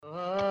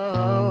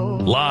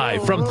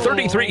Live from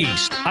 33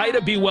 East,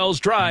 Ida B. Wells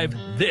Drive,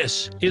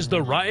 this is the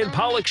Ryan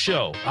Pollock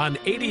Show on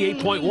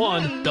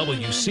 88.1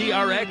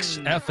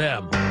 WCRX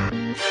FM.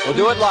 We'll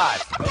do it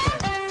live.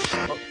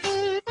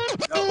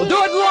 We'll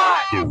do it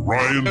live. The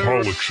Ryan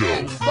Pollock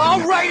Show.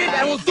 I'll write it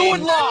and we'll do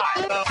it live.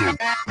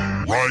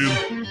 The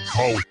Ryan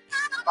Pollock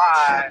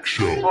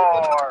Show. 5,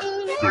 4,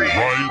 3,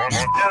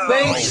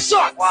 things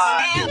suck.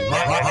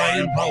 The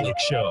Ryan Pollock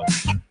Show.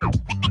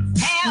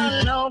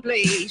 Have no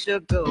place to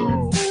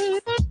go.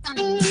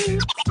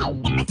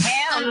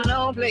 Have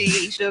no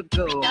place to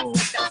go.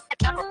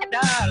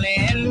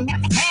 Darling,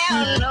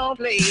 have no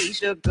place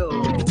to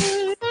go.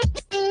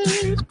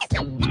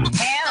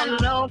 Have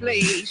no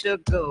place to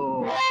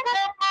go.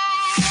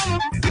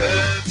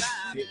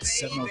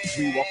 It's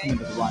 7:03. Welcome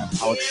into the Ryan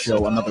Pollock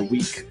Show. Another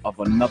week of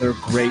another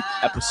great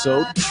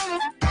episode.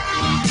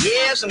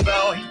 Yes, I'm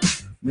going.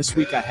 This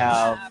week I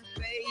have,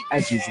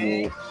 as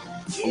usual,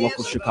 a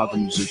local Chicago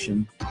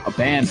musician, a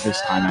band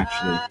this time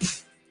actually.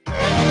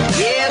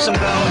 Yes, I'm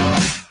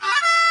going.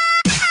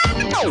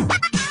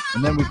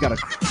 And then we've got a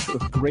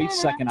great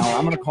second hour.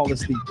 I'm going to call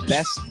this the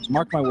best,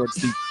 mark my words,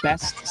 the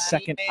best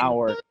second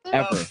hour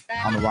ever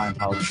on the Ryan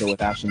Pollock Show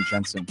with Ashley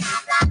Jensen.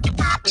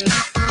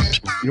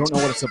 You don't know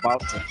what it's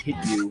about to hit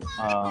you.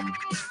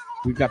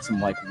 We've got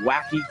some like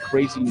wacky,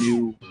 crazy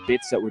new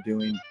bits that we're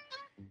doing.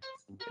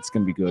 It's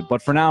going to be good.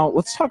 But for now,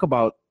 let's talk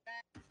about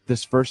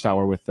this first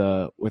hour with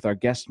our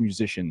guest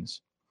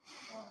musicians,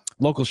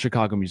 local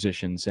Chicago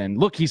musicians. And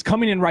look, he's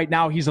coming in right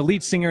now. He's a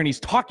lead singer and he's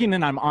talking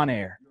and I'm on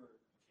air.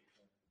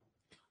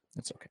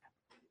 That's okay.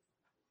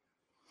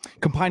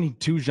 Combining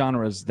two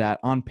genres that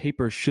on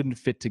paper shouldn't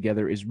fit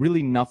together is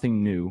really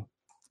nothing new.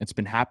 It's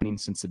been happening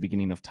since the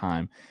beginning of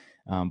time.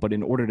 But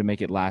in order to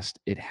make it last,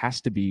 it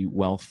has to be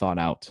well thought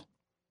out.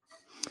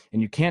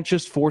 And you can't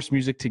just force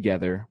music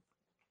together.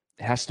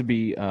 It has to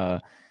be,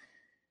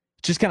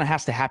 just kind of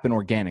has to happen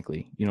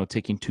organically, you know,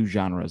 taking two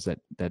genres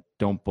that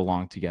don't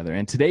belong together.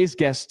 And today's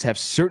guests have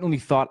certainly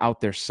thought out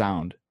their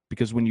sound,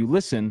 because when you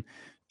listen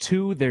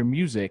to their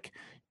music,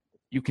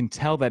 you can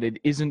tell that it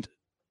isn't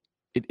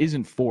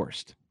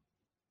forced.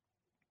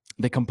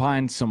 They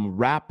combine some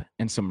rap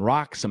and some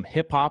rock, some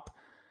hip hop.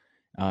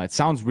 It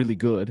sounds really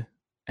good,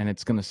 and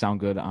it's going to sound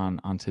good on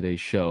today's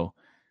show.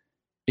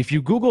 If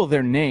you Google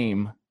their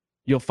name,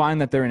 you'll find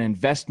that they're an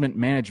investment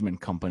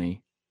management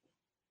company,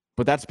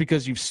 but that's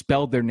because you've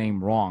spelled their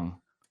name wrong.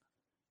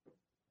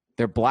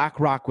 They're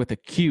Blaqrock with a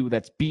Q.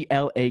 That's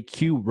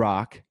B-L-A-Q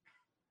rock.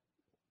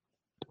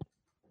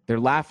 They're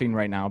laughing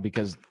right now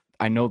because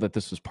I know that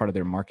this was part of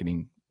their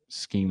marketing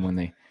scheme when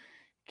they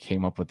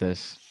came up with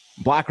this.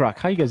 Blaqrock,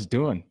 how you guys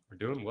doing? We're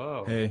doing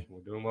well. Hey.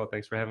 We're doing well.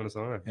 Thanks for having us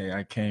on. Hey,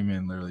 I came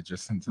in literally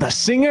just in time. The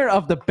singer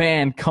of the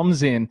band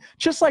comes in,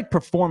 just like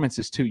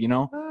performances too, you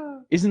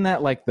know? Isn't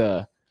that like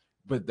the...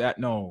 But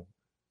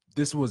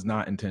this was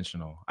not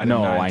intentional. I No,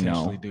 did not I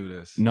intentionally know. do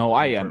this. No,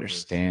 I on purpose.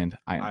 understand.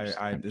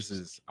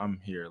 I'm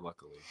here,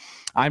 luckily.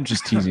 I'm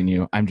just teasing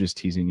you.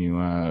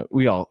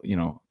 We all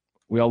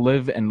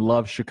live and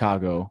love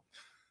Chicago,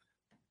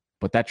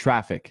 but that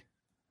traffic,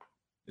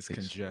 It's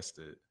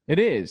congested. it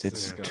is.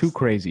 It's disgusting. too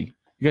crazy.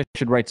 You guys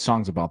should write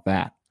songs about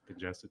that.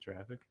 Congested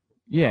traffic.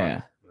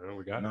 Yeah. Well,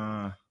 we got it.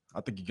 Nah,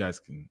 I think you guys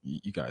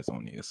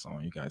don't need a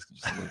song. You guys can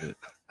just live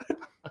it.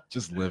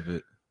 Just live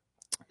it.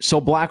 So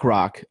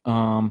Blaqrock,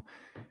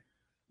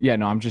 yeah,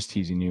 no, I'm just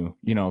teasing you,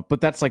 you know, but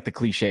that's like the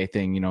cliche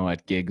thing, you know,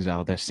 at gigs,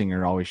 the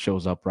singer always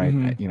shows up, right?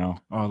 Mhm. You know,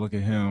 Oh, look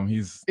at him.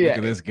 Look Yeah.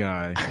 at this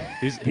guy.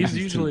 He's too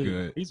usually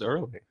good. he's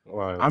early.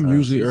 I'm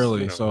usually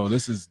early, you know. so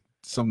this is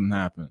something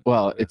happened.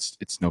 well, it's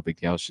no big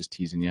deal. I was just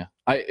teasing you.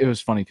 It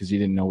was funny because you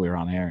didn't know we were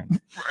on air.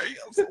 Right?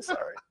 I'm so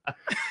sorry.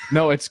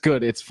 No, it's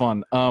good. It's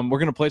fun. We're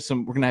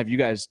gonna have you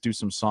guys do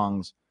some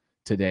songs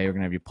today. We're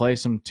gonna have you play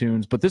some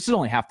tunes, but this is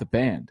only half the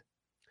band.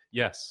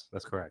 Yes,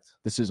 that's correct.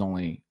 This is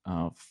only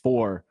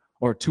 4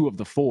 or 2 of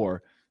the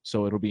 4,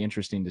 so it'll be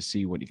interesting to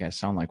see what you guys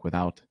sound like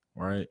without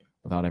Right?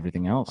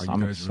 everything else. Are you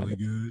I'm guys excited.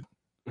 really good?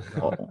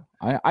 Oh,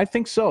 I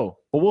think so,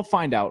 but we'll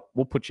find out.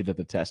 We'll put you to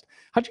the test.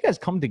 How'd you guys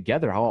come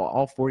together? How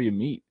all 4 of you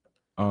meet?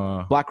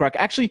 Blaqrock.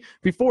 Actually,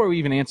 before we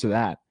even answer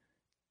that,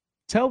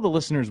 tell the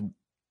listeners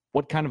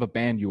what kind of a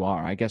band you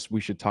are. I guess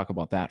we should talk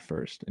about that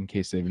first, in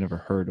case they've never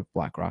heard of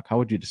Blaqrock. How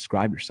would you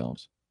describe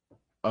yourselves?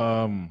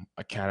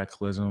 A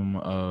cataclysm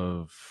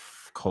of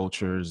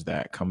cultures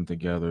that come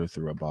together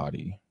through a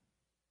body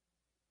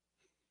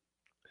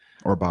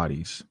or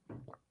bodies.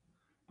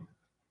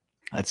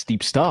 That's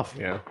deep stuff.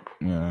 Yeah,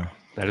 Yeah.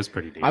 that is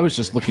pretty deep. I was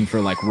just looking for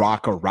like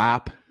rock or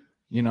rap,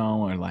 you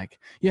know, or like,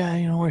 yeah,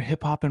 you know, we're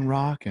hip hop and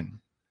rock. And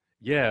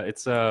Yeah,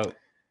 it's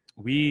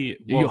we.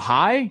 you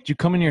high? Did you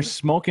come in here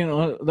smoking?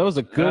 That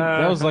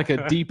was like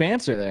a deep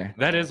answer there.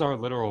 That is our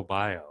literal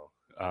bio.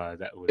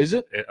 Is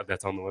it?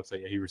 That's on the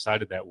website. Yeah, he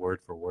recited that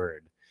word for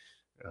word.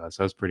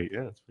 So it's pretty.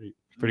 Yeah, it's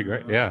pretty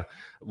great. Yeah,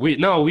 we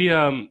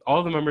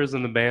all the members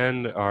in the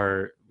band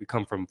we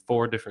come from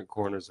 4 different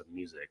corners of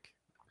music.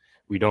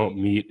 We don't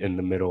meet in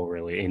the middle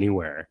really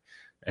anywhere,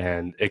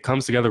 and it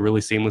comes together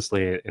really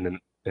seamlessly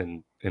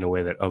in a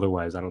way that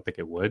otherwise I don't think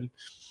it would.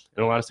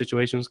 in a lot of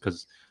situations.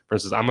 Because, for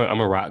instance, I'm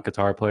a rock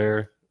guitar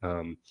player.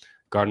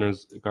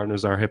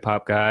 Gardner's our hip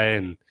hop guy,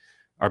 and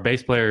our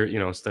bass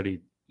player,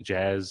 studied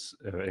jazz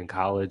in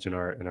college, and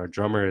our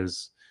drummer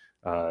is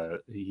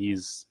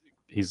he's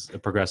a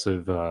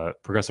progressive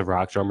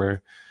rock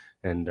drummer,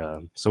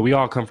 and so we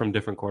all come from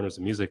different corners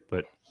of music,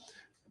 but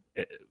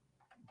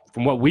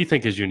from what we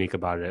think is unique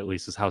about it, at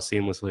least, is how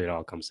seamlessly it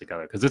all comes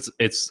together, because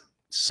it's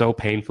so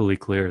painfully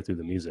clear through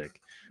the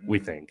music. We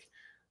think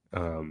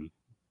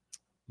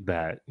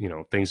that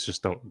things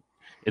just don't.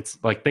 It's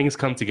like things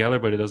come together,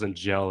 but it doesn't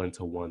gel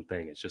into one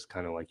thing. It's just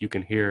kind of like you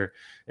can hear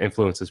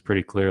influences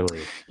pretty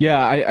clearly.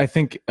 Yeah, I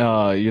think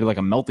you're like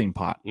a melting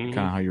pot, Mhm.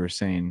 kind of how you were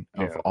saying,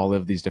 of Yeah. all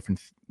of these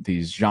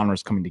these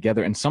genres coming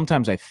together. And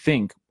sometimes I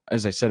think,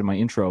 as I said in my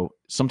intro,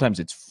 sometimes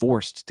it's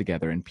forced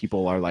together, and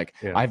people are like,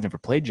 Yeah. I've never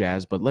played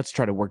jazz, but let's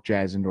try to work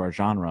jazz into our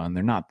genre, and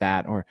they're not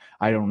that, or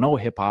I don't know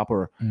hip hop,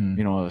 or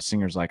a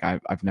singer's like,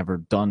 I've never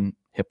done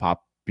hip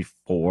hop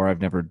before,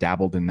 I've never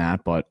dabbled in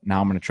that, but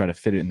now I'm going to try to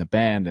fit it in the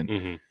band. And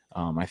Mhm.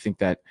 I think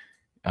that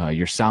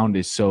your sound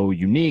is so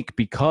unique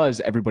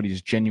because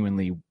everybody's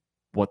genuinely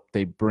what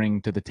they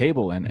bring to the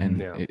table, and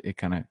Yeah. it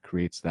kind of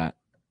creates that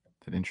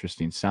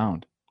interesting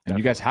sound. And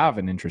you guys have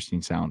an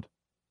interesting sound.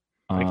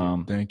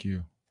 Thank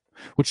you.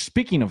 Which,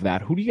 speaking of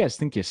that, who do you guys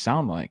think you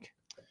sound like?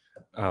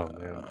 Oh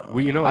man,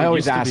 well, I it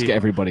always used to ask be-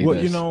 everybody Well,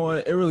 this. you know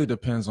what? It really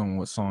depends on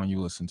what song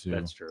you listen to.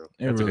 That's true.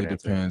 It That's a really good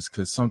answer. depends,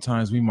 because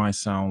sometimes we might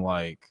sound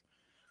like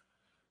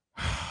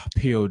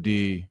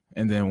POD,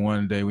 and then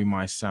one day we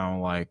might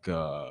sound like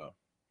I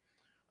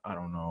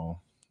don't know,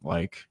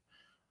 like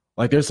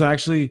there's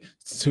actually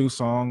 2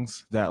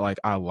 songs that like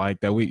I like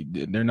that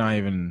they're not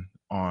even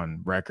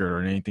on record or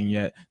anything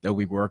yet, that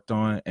we worked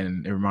on,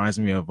 and it reminds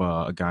me of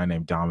a guy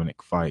named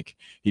Dominic Fike.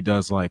 He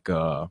does like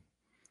a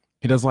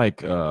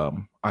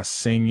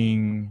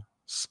singing,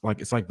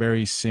 like it's like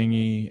very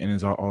singy, and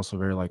it's also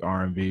very like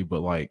R&B,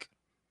 but like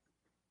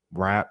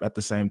rap at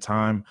the same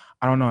time.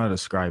 I don't know how to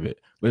describe it,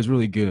 but it's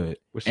really good.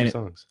 Which And two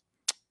songs?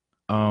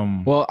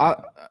 Well,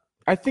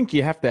 I think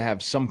you have to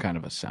have some kind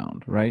of a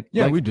sound, right?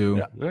 Yeah, Like, we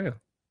do. Yeah.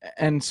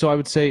 And so I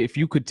would say if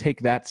you could take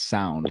that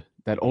sound,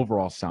 that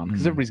overall sound,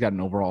 because Mhm. everybody's got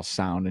an overall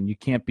sound, and you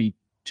can't be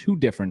too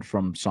different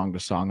from song to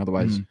song,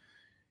 otherwise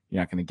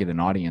you're not going to get an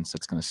audience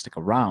that's going to stick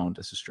around.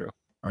 This is true.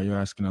 Are you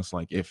asking us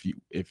like if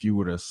you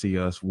were to see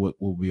us, what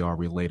will be our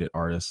related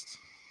artists?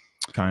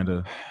 Kind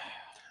of.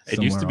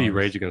 It used to be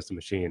Rage Against the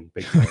Machine.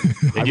 Big time.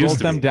 I It used wrote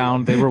to them be.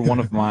 down. They were one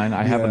of mine.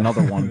 I have Yeah.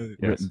 another one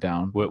Yes. written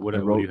down. What I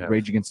do wrote you have?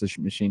 Rage Against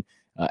the Machine,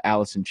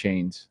 Alice in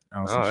Chains.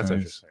 Oh, that's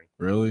interesting.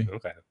 Really?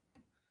 Okay.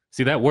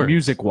 See, that works.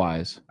 Music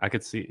wise, I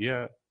could see.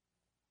 Yeah.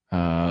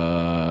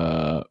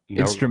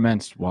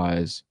 instruments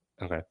wise,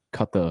 Okay.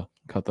 cut the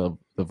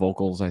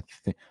vocals. I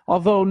think,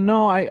 although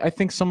no, I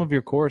think some of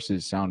your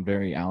choruses sound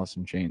very Alice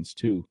in Chains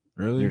too.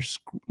 Really? They're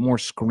more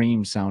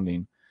scream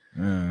sounding.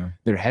 Yeah.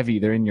 They're heavy.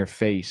 They're in your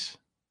face.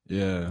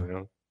 Yeah. You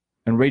know?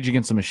 And Rage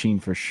Against the Machine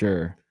for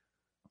sure.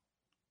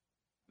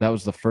 That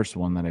was the first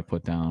one that I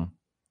put down.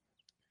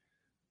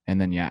 And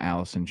then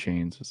Alice in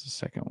Chains was the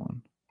second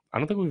one. I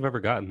don't think we've ever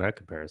gotten that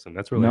comparison.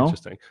 That's really No?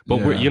 interesting. But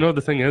Yeah.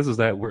 the thing is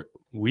that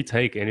we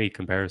take any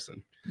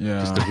comparison Yeah.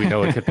 just because we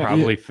know it could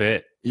probably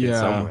fit in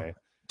some way.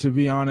 To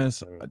be honest,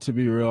 So- to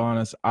be real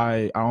honest,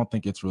 I don't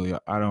think it's really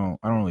I don't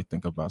really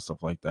think about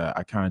stuff like that.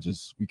 we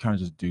kind of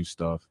just do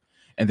stuff,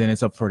 and then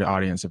it's up for the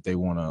audience if they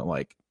want to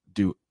like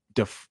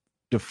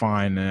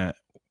define that.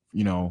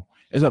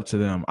 It's up to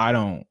them. I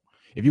don't.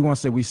 If you want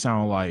to say we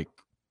sound like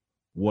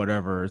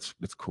whatever, it's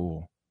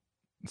cool.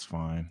 It's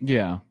fine.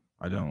 Yeah.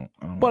 I don't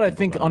But I think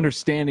think about it.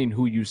 understanding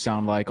who you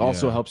sound like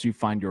also Yeah. helps you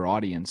find your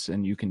audience,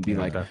 and you can be Yeah,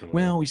 like, definitely.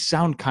 well, we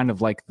sound kind of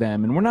like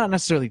them, and we're not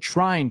necessarily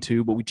trying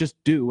to, but we just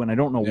do, and I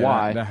don't know Yeah,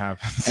 why. that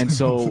happens. And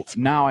so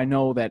now I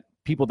know that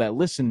people that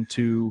listen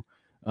to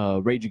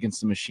Rage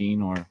Against the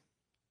Machine, or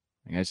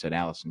like I said,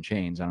 Alice in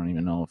Chains, I don't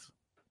even know if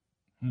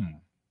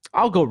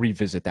I'll go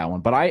revisit that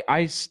one, but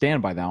I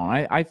stand by that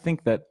one. I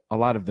think that a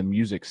lot of the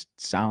music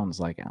sounds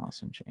like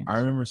Alice in Chains. I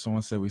remember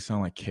someone said we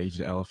sound like Cage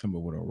the Elephant, but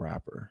with a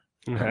rapper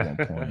at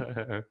one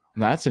point.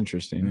 That's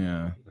interesting.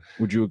 Yeah.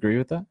 Would you agree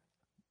with that?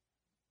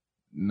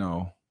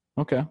 No.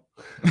 Okay.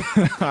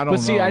 I don't But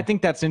see, know. I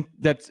think that's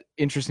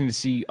interesting to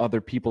see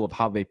other people of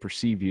how they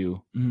perceive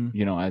you,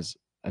 Mhm.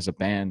 as a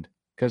band,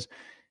 because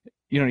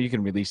you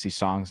can release these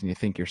songs and you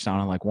think you're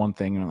sounding like one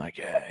thing, and you're like,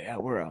 yeah,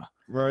 we're a,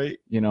 Right.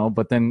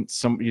 but then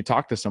you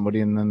talk to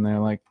somebody and then they're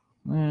like,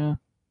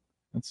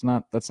 that's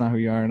not who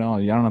you are at all.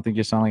 I don't think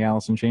you sound like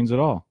Alice in Chains at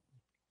all.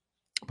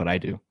 But I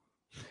do.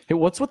 Hey,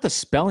 what's with the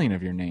spelling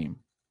of your name?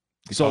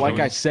 So, like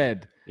I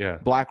said, Yeah.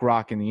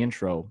 Blaqrock in the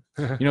intro,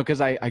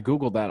 because I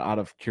Googled that out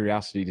of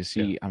curiosity to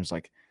see. Yeah. I was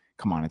like,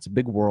 come on, it's a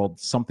big world.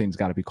 Something's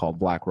got to be called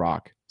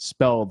Blaqrock,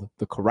 spelled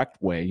the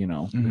correct way,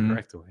 Mhm.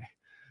 Correct way.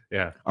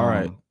 Yeah. All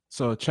right.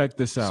 So check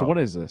this out. So what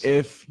is this?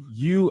 If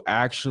you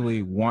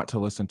actually want to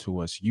listen to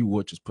us, you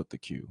would just put the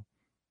Q.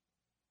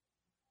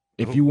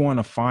 If you want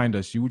to find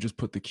us, you would just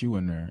put the Q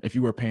in there. If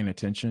you were paying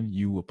attention,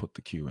 you will put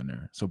the Q in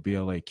there. So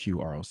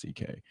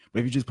BLAQROCK. But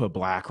if you just put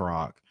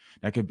Blaqrock,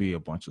 that could be a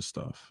bunch of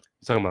stuff.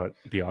 You're talking about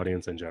the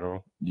audience in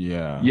general.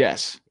 Yeah.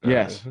 Yes.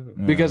 Yes.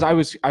 Yeah. Because I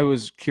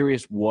was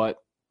curious what,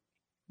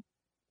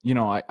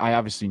 I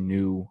obviously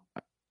knew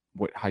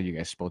how you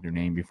guys spelled your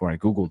name before I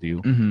Googled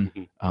you.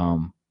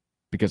 Mm-hmm.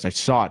 Because I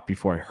saw it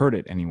before I heard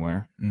it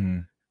anywhere. Mm-hmm.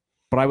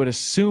 But I would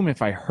assume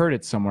if I heard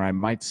it somewhere, I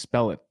might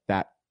spell it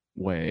that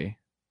way.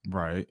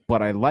 Right.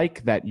 But I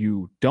like that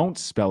you don't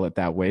spell it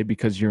that way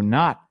because you're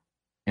not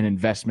an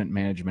investment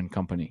management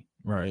company.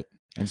 Right.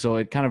 And so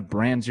it kind of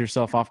brands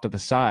yourself off to the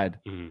side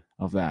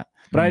of that.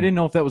 But I didn't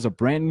know if that was a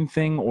branding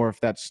thing or if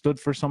that stood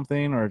for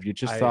something or if you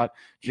just thought,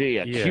 gee,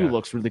 a Q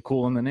looks really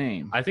cool in the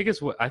name. I think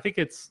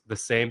it's the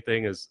same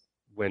thing as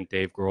when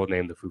Dave Grohl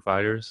named the Foo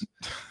Fighters.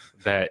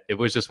 That it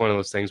was just one of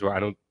those things where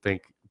I don't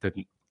think that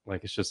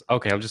it's just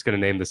okay. I'm just gonna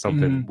name this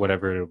something,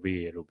 whatever it'll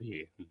be.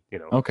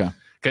 Okay.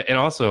 And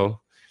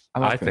also,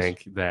 I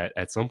think think that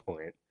at some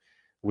point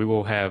we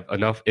will have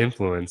enough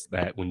influence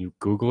that when you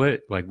Google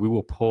it, we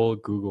will pull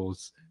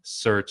Google's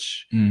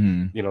search,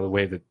 the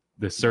way that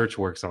the search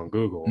works on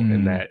Google,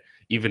 and that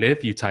even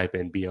if you type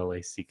in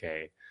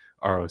BLACKROCK,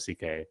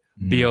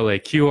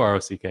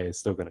 BLAQROCK is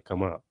still going to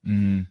come up.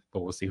 But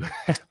we'll see what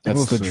happens.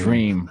 That's the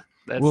dream.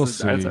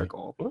 That's our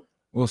goal.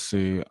 We'll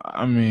see.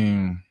 I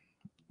mean,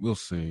 we'll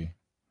see.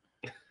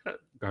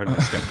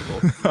 Gardner's skeptical.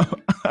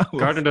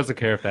 Gardner doesn't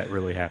care if that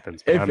really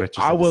happens. But I'm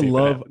interested I to would see if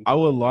it happens. I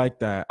would like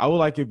that. I would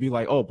like it to be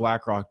like, oh,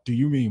 Blaqrock. Do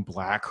you mean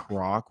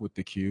Blaqrock with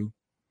the Q?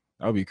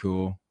 That would be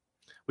cool.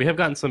 We have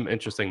gotten some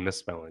interesting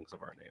misspellings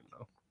of our name,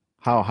 though.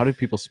 How do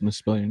people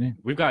misspell your name?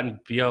 We've gotten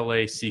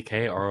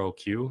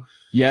BLACKROQ.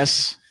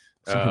 Yes.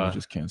 Some people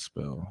just can't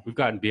spell. We've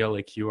gotten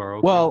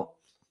BLAQROQ.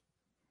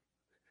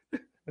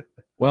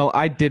 Well,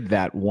 I did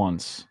that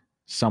once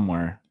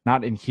somewhere,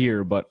 not in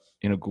here, but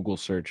in a Google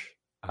search.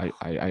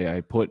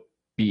 I put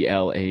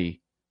BLACKROQ.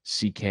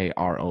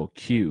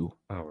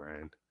 Oh,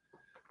 Ryan.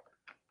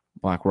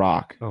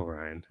 Blaqrock. Oh,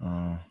 Ryan.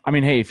 I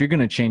mean, hey, if you're going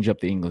to change up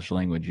the English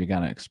language, you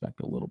got to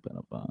expect a little bit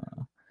of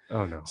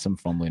some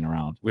fumbling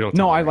around. We don't.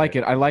 No, I like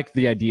it. I like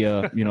the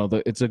idea.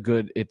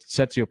 It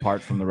sets you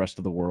apart from the rest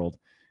of the world.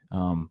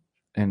 And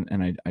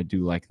I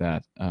do like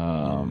that.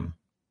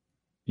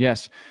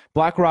 Yes.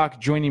 Blaqrock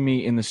joining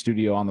me in the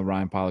studio on the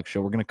Ryan Pollock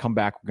Show. We're going to come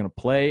back. We're going to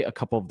play a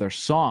couple of their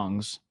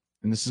songs,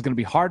 and this is going to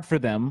be hard for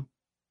them,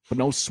 but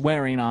no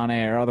swearing on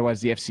air.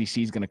 Otherwise, the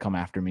FCC is going to come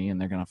after me, and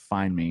they're going to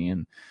find me,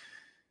 and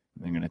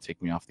they're going to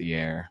take me off the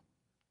air.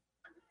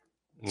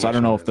 So I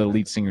don't know if the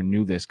lead singer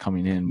knew this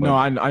coming in. But... No,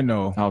 I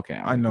know. Okay.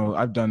 I know.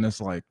 I've done this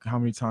how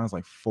many times?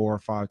 4 or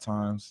 5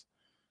 times.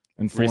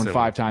 And 4 and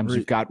 5 times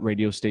you've got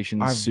radio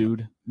stations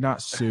sued?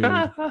 Not sued.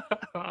 No.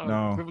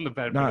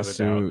 Not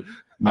sued.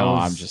 No,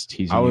 I'm just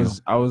teasing you.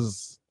 I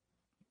was.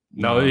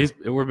 No,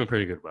 we've been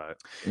pretty good about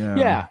it.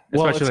 Yeah.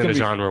 Especially in a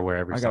genre where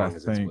every song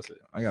is explicit.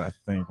 I gotta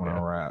think when I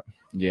rap.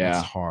 Yeah.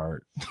 It's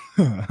hard.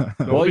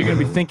 Well, you're going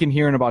to be thinking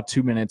here in about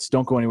 2 minutes.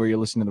 Don't go anywhere. You're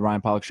listening to the Ryan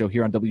Pollock Show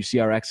here on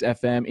WCRX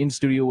FM in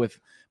studio with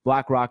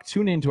Blaqrock.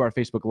 Tune in to our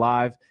Facebook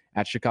Live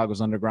at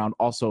Chicago's Underground.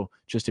 Also,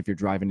 just if you're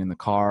driving in the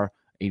car,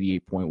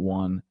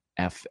 88.1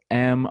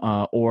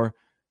 FM, or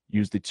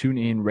use the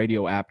TuneIn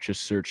radio app.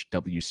 Just search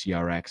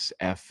WCRX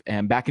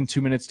FM. Back in 2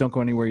 minutes. Don't go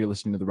anywhere. You're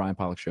listening to the Ryan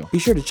Pollock Show. Be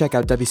sure to check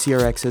out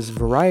WCRX's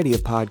variety of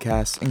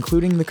podcasts,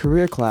 including The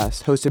Career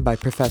Class, hosted by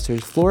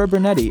Professors Flora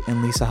Bernetti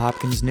and Lisa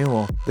Hopkins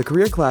Newell. The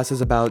Career Class is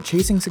about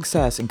chasing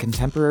success in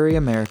contemporary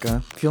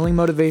America, fueling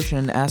motivation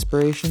and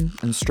aspiration,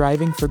 and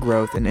striving for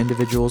growth in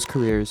individuals'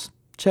 careers.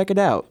 Check it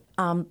out.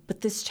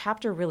 But this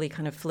chapter really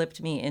kind of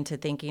flipped me into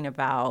thinking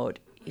about,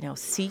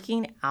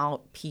 seeking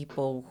out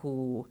people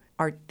who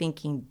are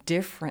thinking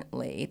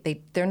differently.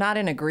 They're not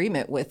in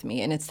agreement with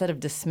me. And instead of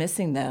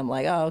dismissing them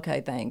like, oh,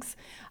 okay, thanks,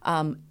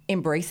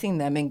 embracing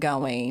them and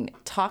going,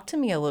 talk to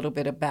me a little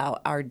bit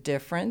about our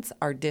difference,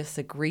 our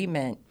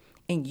disagreement,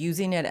 and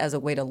using it as a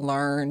way to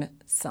learn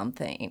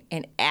something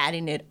and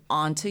adding it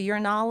onto your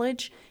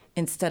knowledge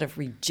instead of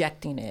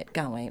rejecting it,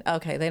 going,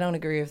 okay, they don't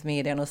agree with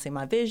me. They don't see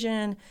my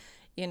vision.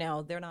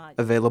 They're not.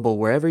 Available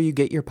wherever you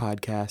get your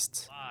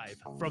podcasts. Live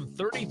from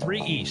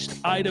 33 East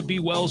Ida B.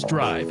 Wells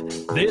Drive,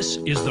 this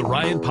is the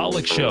Ryan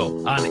Pollock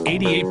Show on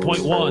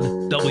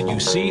 88.1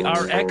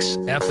 WCRX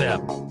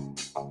FM.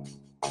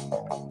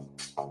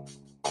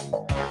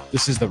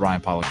 This is the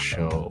Ryan Pollock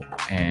Show,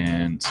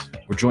 and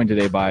we're joined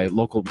today by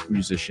local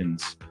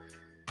musicians,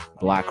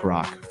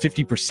 Blaqrock.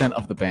 50%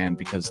 of the band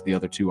because the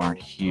other two aren't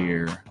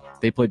here.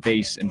 They play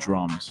bass and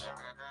drums.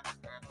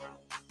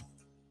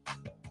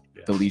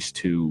 Yes. The least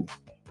two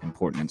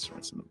important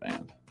instruments in the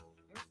band.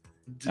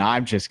 No,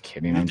 I'm just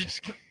kidding. I'm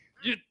just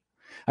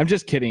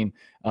kidding.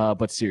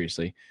 But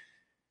seriously,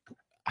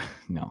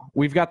 no.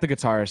 We've got the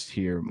guitarist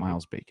here,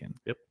 Miles Bacon.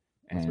 Yep.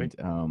 And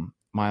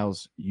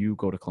Miles, you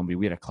go to Columbia.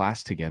 We had a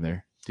class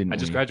together, didn't we? I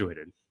just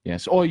graduated.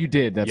 Yes. Oh, you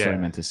did. That's what I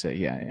meant to say.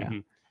 Yeah.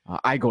 Mm-hmm.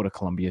 I go to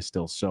Columbia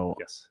still, so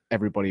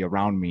everybody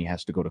around me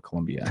has to go to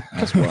Columbia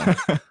as well.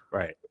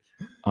 Right.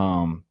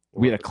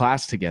 We had a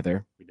class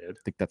together. We did.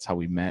 think that's how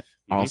we met.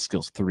 All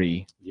Skills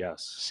 3.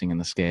 Yes. Singing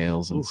the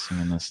scales and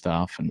singing the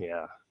stuff. And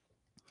yeah.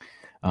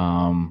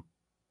 And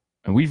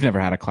we've never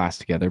had a class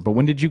together. But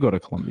when did you go to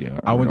Columbia?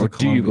 I went to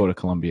Columbia. Do you go to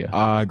Columbia?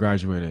 I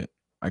graduated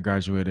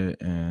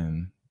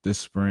in this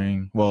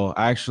spring. Well,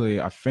 actually,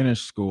 I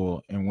finished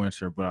school in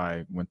winter, but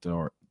I went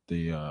to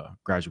the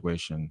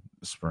graduation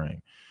this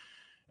spring,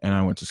 and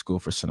I went to school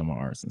for cinema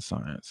arts and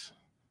science.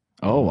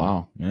 Oh,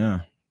 wow.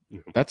 Yeah.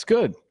 That's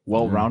good.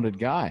 Well-rounded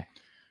guy.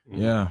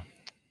 Yeah.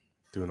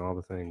 Doing all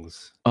the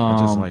things. I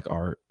just like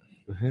art.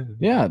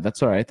 Yeah,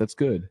 that's all right. That's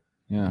good.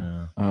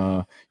 Yeah.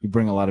 You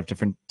bring a lot of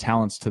different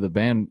talents to the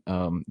band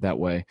that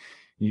way.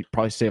 You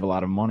probably save a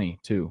lot of money,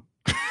 too.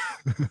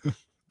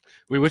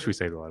 We wish we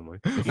saved a lot of money.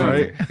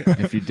 Right?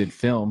 If you did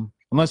film.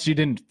 Unless you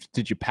didn't.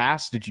 Did you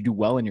pass? Did you do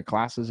well in your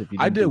classes? If you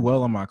I did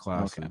well in my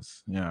classes. Okay.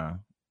 Yeah.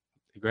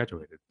 You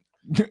graduated.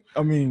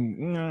 I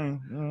mean,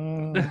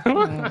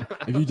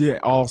 if you did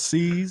all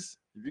C's,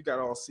 if you got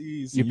all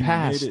C's, you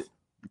passed. Made it,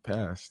 you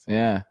passed.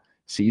 Yeah.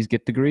 C's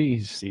get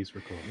degrees. C's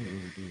were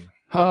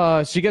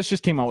cool. So you guys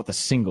just came out with a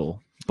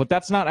single, but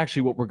that's not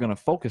actually what we're going to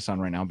focus on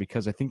right now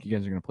because I think you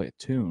guys are going to play a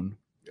tune.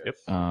 Yep.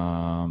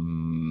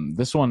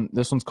 This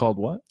one's called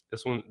what?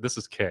 This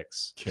is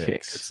Kicks.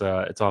 Kicks.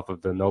 It's off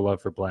of the No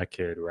Love for Black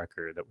Kid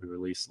record that we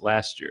released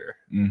last year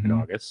in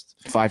August.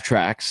 5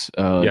 tracks.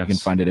 Yes. You can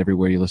find it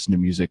everywhere you listen to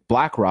music.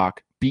 Blaqrock,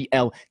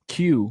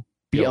 BLAQ.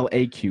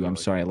 I'm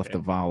sorry, I left the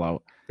vowel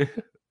out.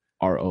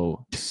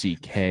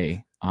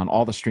 ROCK on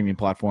all the streaming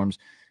platforms.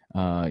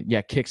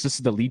 Kicks. This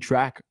is the lead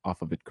track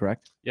off of it,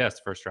 correct? Yeah, it's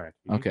the first track.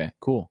 Okay,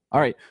 cool. All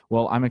right.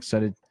 Well, I'm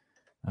excited.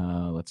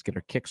 Let's get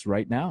our kicks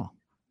right now.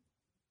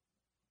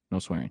 No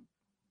swearing.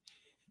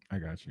 I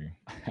got you.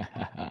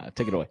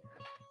 Take it away.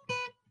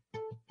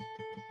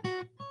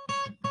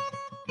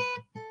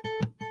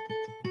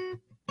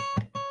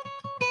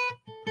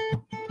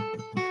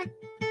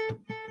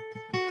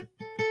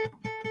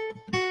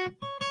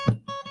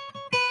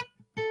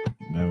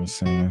 Never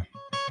seen.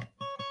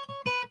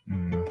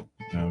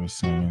 Never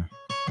seen.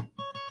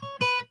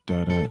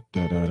 Da da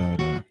da da da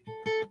da.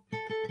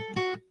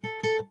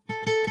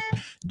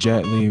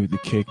 Jet Li with the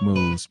kick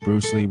moves,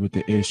 Bruce Lee with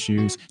the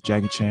issues,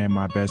 Jackie Chan,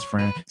 my best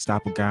friend,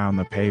 stop a guy on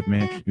the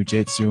pavement,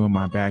 Jiu-Jitsu in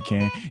my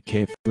backhand,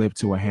 kid flip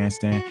to a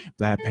handstand,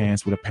 black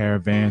pants with a pair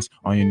of Vans,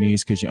 on your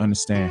knees cause you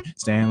understand,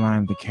 stay in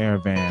line with the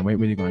caravan, wait,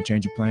 really gonna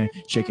change your plan,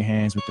 shaking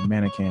hands with the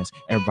mannequins,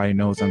 everybody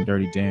knows I'm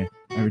Dirty Dan.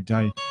 Every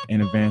day in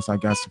advance, I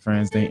got some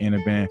friends, they in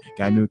a band.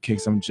 Got new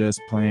kicks, I'm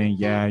just playing.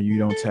 Yeah, you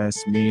don't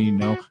test me.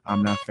 No,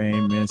 I'm not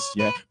famous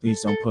yet.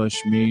 Please don't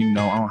push me.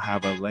 No, I don't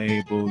have a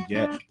label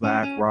yet.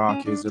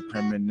 Blaqrock is a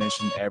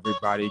premonition.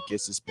 Everybody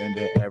gets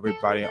suspended.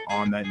 Everybody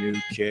on that new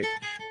kick.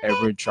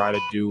 Ever try to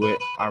do it?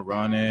 I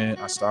run it.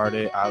 I start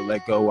it. I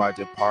let go. I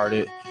depart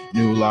it.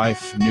 New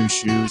life, new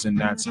shoes, and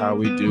that's how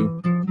we do.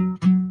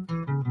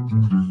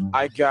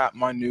 I got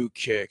my new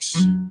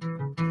kicks.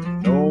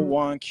 No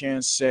one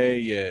can say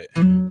it.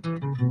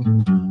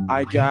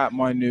 I got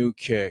my new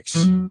kicks.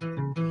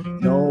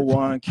 No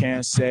one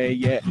can say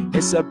it.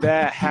 It's a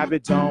bad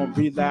habit, don't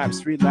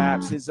relapse.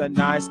 Relapse is a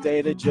nice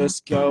day to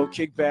just go.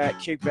 Kick back,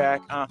 kick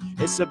back.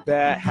 It's a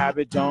bad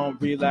habit,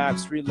 don't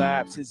relapse.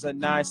 Relapse is a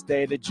nice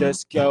day to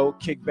just go.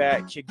 Kick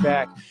back, kick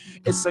back.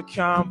 It's a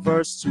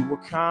converse to a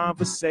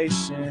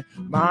conversation.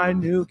 My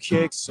new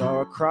kicks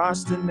are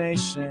across the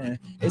nation.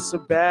 It's a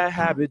bad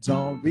habit,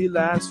 don't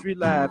relapse.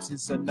 Relapse.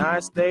 It's a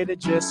nice day to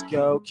just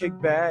go. Kick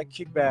back,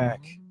 kick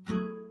back.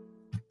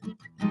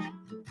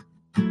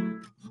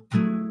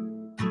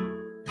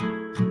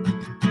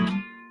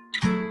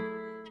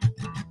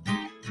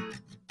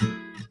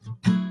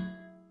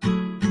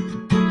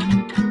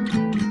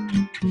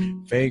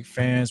 Fake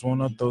fans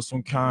wanna throw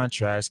some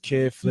contracts.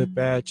 Kid flip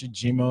at your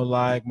Gmail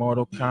like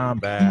Mortal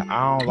Kombat.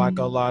 I don't like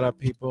a lot of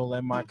people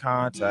in my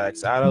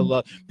contacts. Out of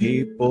luck,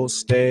 people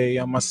stay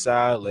on my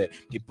salad.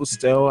 People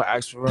still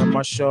ask for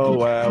my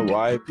show at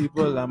white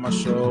people at my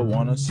show.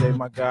 Wanna save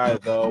my guy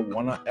though.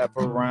 Wanna F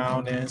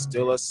around and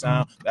steal a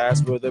sound.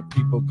 That's where the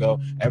people go.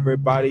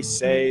 Everybody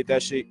say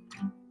that shit.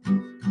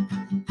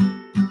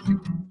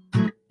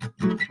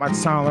 My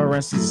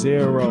tolerance is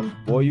 0.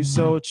 Boy, you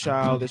so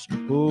childish.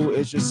 Who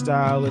is your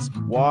stylist?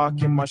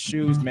 Walk in my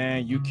shoes,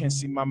 man. You can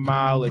see my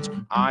mileage.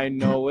 I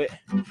know it.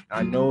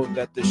 I know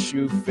that the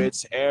shoe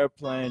fits.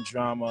 Airplane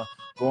drama.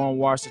 Go and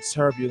watch the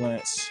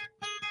turbulence.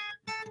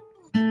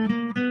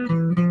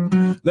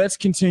 Let's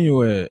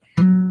continue it.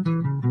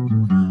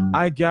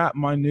 I got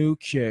my new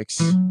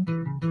kicks.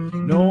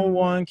 No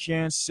one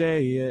can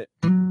say it.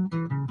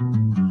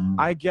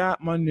 I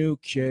got my new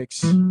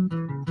kicks.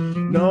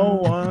 No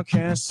one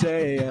can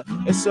say it.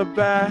 It's a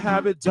bad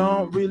habit,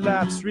 don't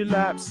relapse.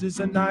 Relapse is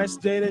a nice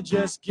day to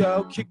just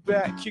go. Kick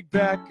back,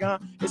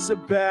 It's a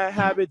bad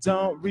habit,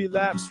 don't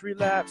relapse.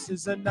 Relapse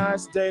is a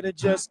nice day to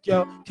just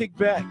go. Kick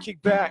back,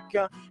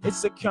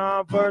 It's a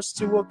converse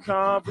to a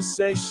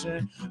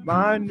conversation.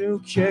 My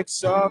new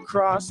kicks are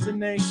across the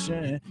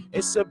nation.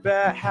 It's a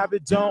bad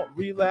habit, don't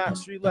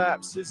relapse.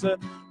 Relapse is a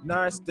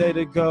nice day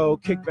to go.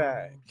 Kick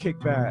back.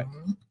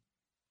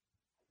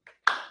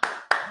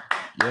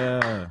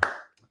 Yeah.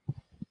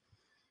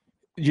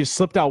 You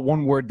slipped out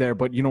one word there,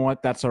 but you know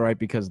what? That's all right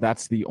because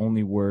that's the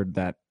only word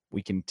that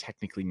we can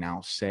technically now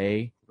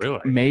say.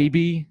 Really?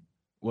 Maybe.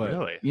 What?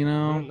 Really? You I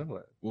know? don't know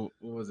it. What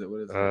was it?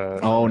 What is it?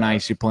 Oh,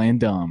 nice. You're playing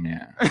dumb.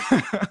 Yeah.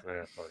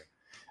 Yeah, funny.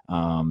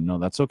 No,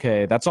 that's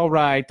okay. That's all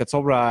right. That's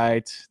all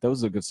right. That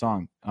was a good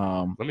song.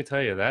 Let me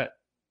tell you that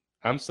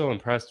I'm so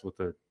impressed with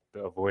the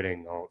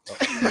avoiding all.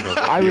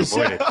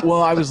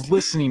 I was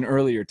listening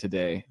earlier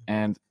today,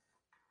 and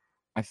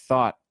I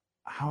thought,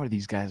 how are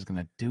these guys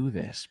gonna do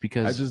this?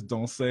 Because I just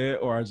don't say it,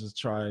 or I just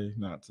try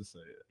not to say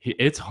it.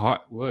 It's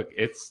hard. Look,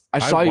 I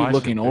saw you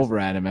looking over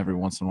at him every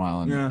once in a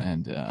while,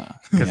 and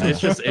because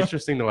it's just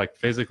interesting to like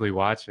physically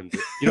watch him.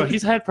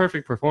 He's had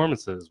perfect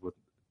performances with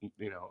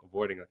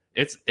avoiding it.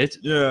 It's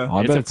yeah.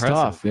 I bet it's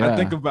tough. Yeah. I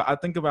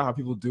think about how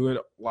people do it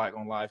like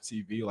on live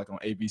TV, like on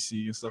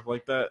ABC and stuff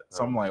like that.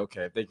 So I'm like,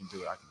 okay, if they can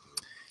do it, I can do it.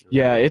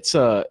 Yeah, it's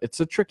a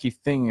tricky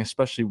thing,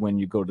 especially when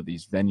you go to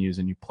these venues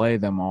and you play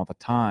them all the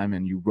time,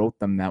 and you wrote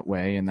them that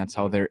way, and that's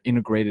how they're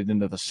integrated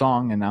into the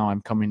song. And now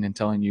I'm coming and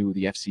telling you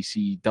the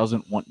FCC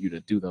doesn't want you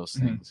to do those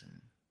things.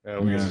 Yeah,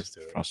 we're used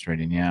to it.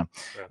 Frustrating, yeah.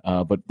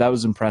 But that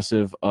was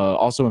impressive.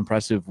 Also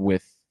impressive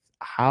with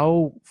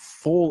how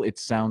full it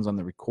sounds on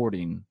the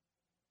recording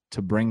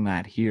to bring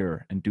that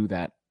here and do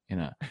that in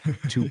a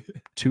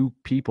two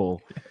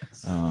people,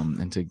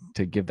 and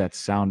to give that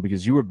sound,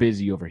 because you were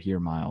busy over here,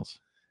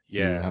 Miles.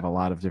 Yeah, you have a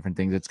lot of different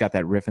things. It's got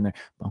that riff in there.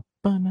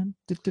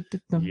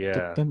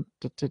 Yeah. And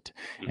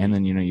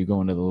then you go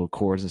into the little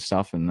chords and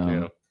stuff,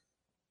 and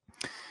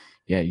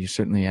you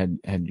certainly had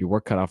your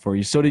work cut out for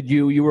you. So did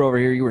you. You were over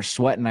here. You were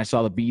sweating. I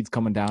saw the beads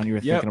coming down. You were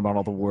thinking about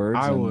all the words.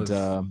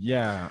 So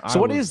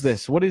what is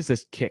this? What is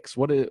this Kicks?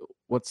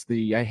 What's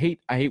the? I hate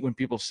when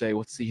people say,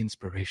 "What's the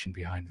inspiration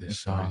behind this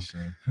song?"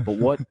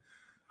 But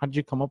how did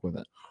you come up with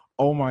it?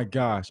 Oh my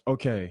gosh.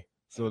 Okay,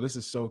 so this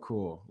is so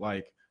cool.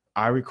 Like,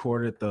 I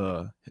recorded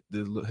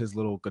his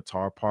little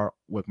guitar part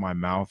with my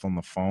mouth on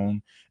the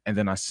phone, and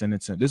then I sent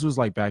it to him. This was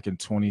like back in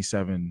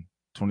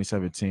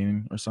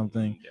 2017 or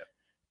something. Yeah.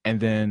 And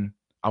then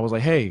I was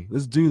like, hey,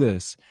 let's do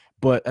this.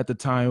 But at the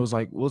time, it was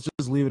like, let's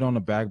just leave it on the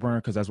back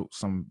burner, because that's what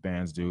some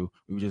bands do.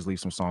 We would just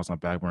leave some songs on the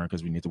back burner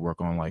because we need to work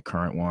on like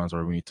current ones,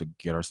 or we need to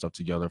get our stuff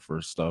together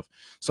for stuff.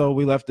 So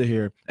we left it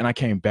here, and I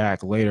came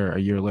back later, a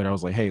year later. I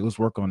was like, hey, let's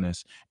work on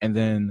this. And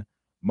then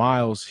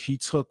Miles, he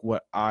took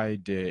what I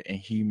did and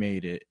he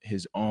made it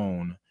his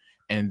own.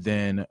 And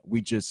then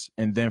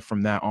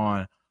from that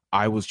on,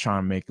 I was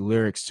trying to make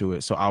lyrics to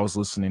it. So I was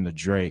listening to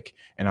Drake,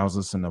 and I was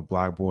listening to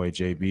Black Boy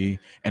JB,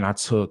 and I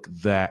took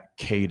that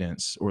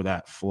cadence or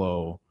that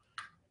flow,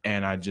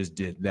 and I just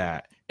did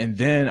that. And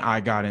then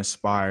I got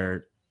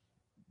inspired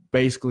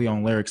basically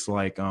on lyrics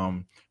like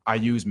I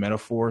use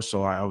metaphors.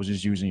 So I was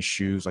just using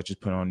shoes. I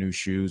just put on new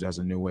shoes as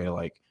a new way to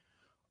like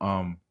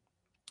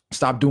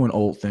stop doing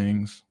old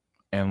things.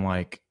 And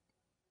like,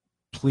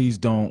 please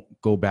don't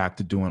go back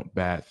to doing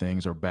bad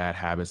things or bad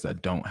habits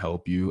that don't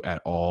help you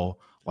at all.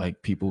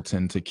 Like, people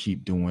tend to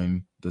keep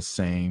doing the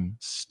same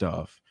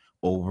stuff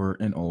over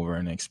and over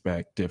and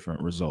expect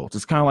different results.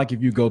 It's kind of like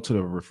if you go to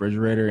the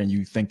refrigerator and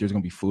you think there's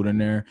going to be food in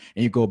there,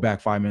 and you go back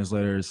 5 minutes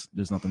later,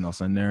 there's nothing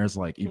else in there. It's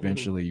like,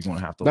 eventually you're going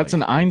to have to. That's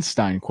an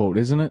Einstein quote,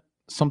 isn't it?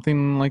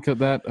 Something like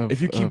that.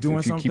 If you keep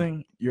doing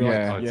something, you're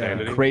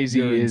like,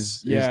 crazy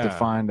is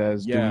defined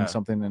as doing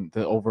something and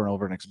over and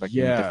over and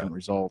expecting different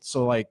results.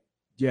 So like,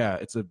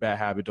 it's a bad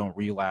habit. Don't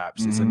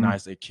relapse. It's a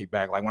nice day to kick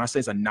back. Like, when I say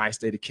it's a nice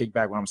day to kick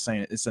back, what I'm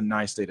saying, it's a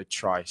nice day to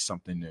try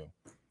something new.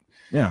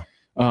 Yeah.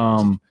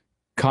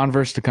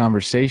 Converse to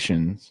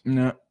conversations.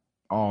 No,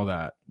 all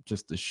that.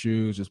 Just the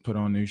shoes. Just put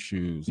on new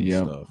shoes and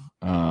stuff.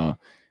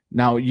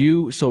 Now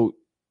you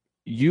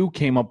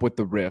came up with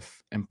the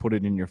riff and put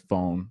it in your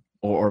phone.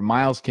 Or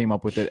Miles came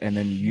up with it, and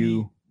then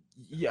you.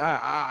 We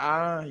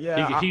had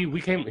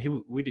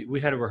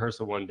a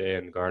rehearsal one day,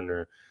 and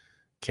Gardner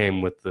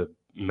came with the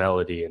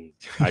melody, and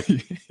I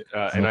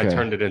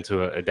turned it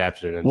into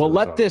adapted it into. Well,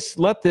 let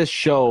this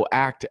show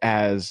act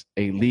as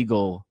a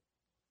legal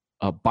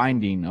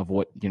binding of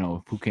what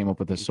who came up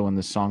with this. So when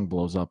the song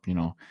blows up,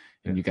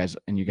 and you guys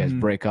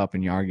break up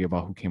and you argue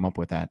about who came up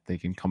with that, they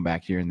can come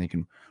back here and they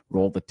can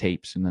roll the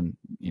tapes, and then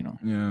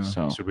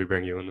So should we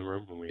bring you in the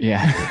room when we?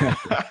 Yeah.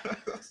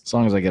 As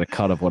long as I get a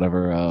cut of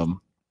whatever.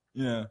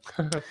 Yeah,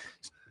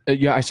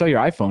 I saw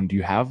your iPhone. Do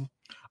you have?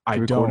 I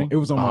don't. It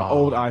was on my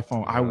old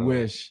iPhone. I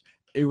wish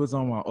it was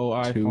on my old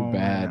iPhone. Too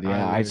bad.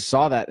 Yeah, I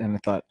saw that and I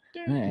thought,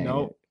 hey,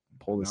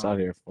 pull this out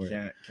here for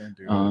you. Can't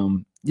do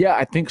it. Yeah,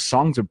 I think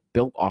songs are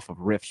built off of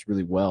riffs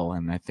really well,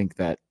 and I think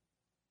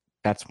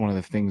that's one of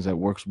the things that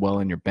works well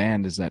in your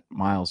band is that,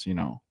 Miles,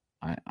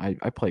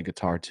 I play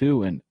guitar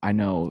too, and I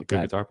know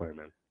good guitar player,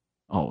 man.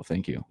 Oh,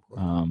 thank you.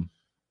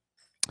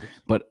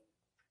 But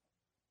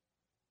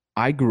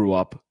I grew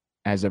up,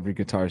 as every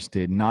guitarist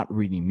did, not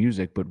reading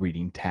music, but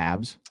reading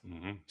tabs.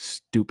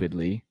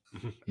 Stupidly.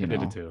 I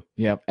did it too.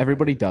 Yeah,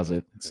 everybody does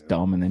it. It's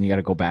dumb, and then you got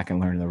to go back and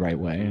learn the right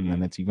way, and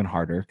then it's even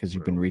harder because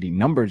you've been reading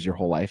numbers your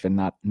whole life and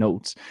not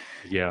notes.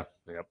 Yeah.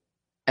 Yep.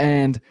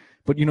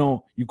 But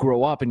you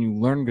grow up and you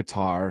learn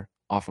guitar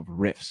off of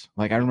riffs.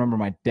 Like, I remember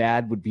my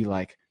dad would be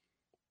like,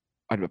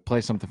 I'd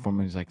play something for him,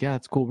 and he's like, "Yeah,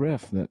 it's a cool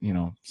riff." That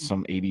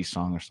some '80s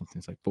song or something.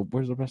 It's like, "But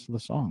where's the rest of the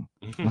song?"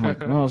 I'm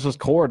like, "No, it's just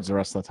chords the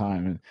rest of the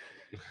time."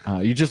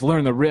 And you just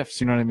learn the riffs,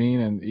 you know what I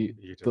mean? And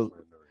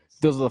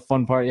those are the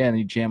fun part, yeah. And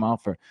you jam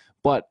out for.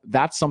 But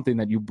that's something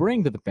that you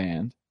bring to the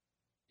band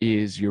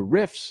is your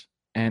riffs,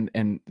 and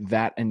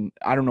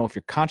I don't know if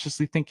you're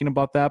consciously thinking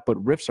about that,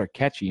 but riffs are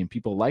catchy and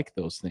people like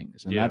those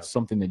things, and that's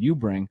something that you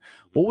bring.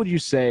 What would you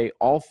say,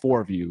 all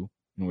four of you?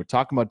 And we're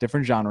talking about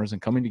different genres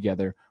and coming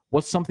together.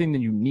 What's something that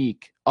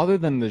unique, other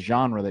than the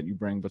genre that you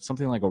bring, but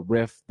something like a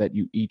riff that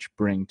you each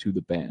bring to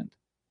the band?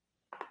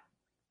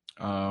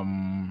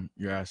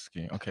 You're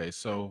asking. Okay,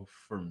 so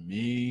for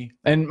me,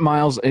 and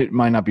Miles, it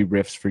might not be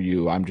riffs for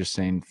you. I'm just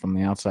saying from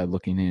the outside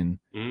looking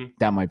in,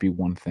 that might be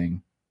one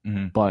thing.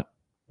 But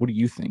what do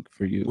you think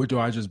for you? What do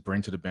I just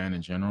bring to the band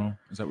in general?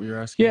 Is that what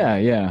you're asking?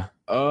 Yeah.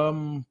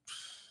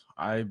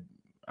 I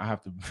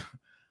have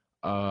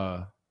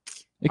to.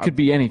 It could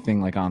be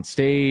anything, like on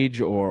stage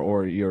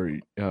or your.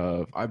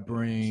 I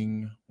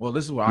bring. Well,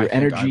 this is what your I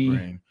think energy. I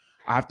bring.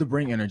 I have to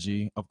bring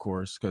energy, of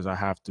course, because I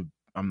have to.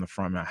 I'm the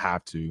front man. I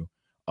have to.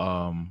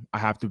 I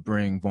have to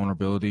bring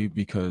vulnerability,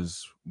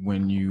 because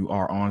when you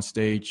are on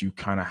stage, you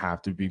kind of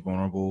have to be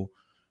vulnerable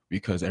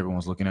because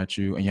everyone's looking at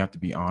you, and you have to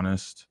be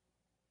honest.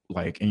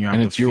 And you have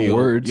to it's feel your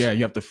words. Yeah,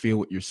 you have to feel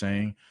what you're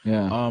saying.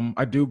 Yeah.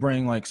 I do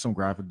bring like some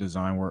graphic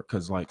design work,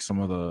 because like some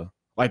of the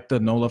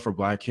No Love for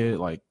Black kit,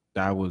 like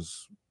that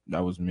was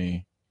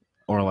me.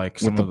 Or like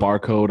some with the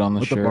barcode on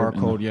the shirt. The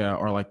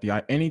barcode, or like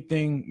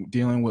anything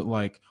dealing with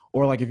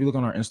or like if you look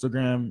on our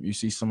Instagram, you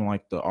see some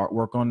like the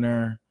artwork on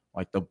there,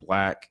 like the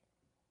black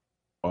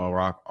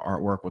rock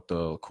artwork with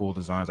the cool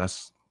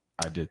designs.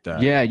 I did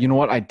that. Yeah, you know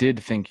what? I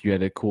did think you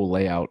had a cool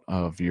layout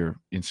of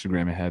your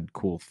Instagram. It had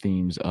cool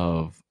themes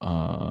of it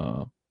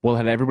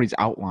had everybody's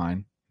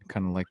outline,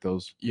 kind of like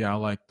those. Yeah, I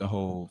like the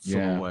whole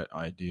silhouette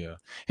idea.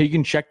 Hey, you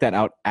can check that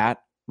out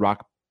at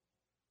Blaqrock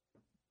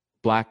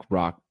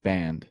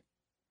Band.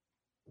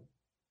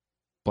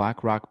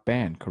 Blaqrock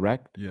Band,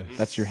 correct? Yes.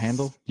 That's your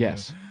handle?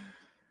 Yes.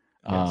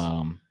 Yes.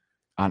 On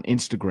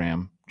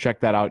Instagram. Check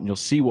that out and you'll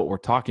see what we're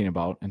talking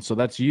about. And so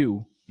that's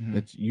you.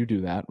 That's you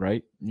do that,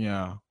 right?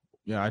 Yeah.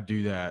 Yeah, I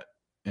do that.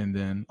 And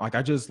then I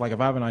just if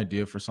I have an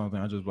idea for something,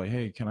 I just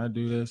hey, can I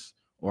do this?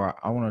 Or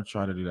I want to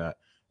try to do that.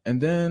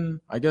 And then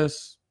I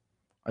guess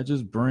I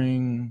just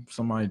bring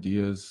some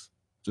ideas,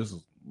 just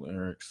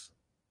lyrics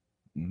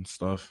and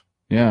stuff.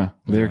 Yeah,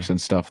 lyrics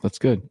and stuff. That's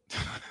good.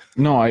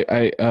 No,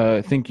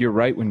 I think you're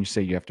right when you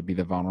say you have to be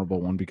the vulnerable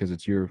one, because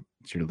it's your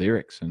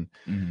lyrics, and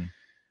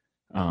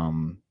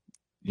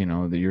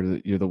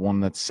you're the one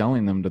that's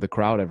selling them to the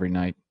crowd every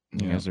night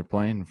as they're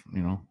playing.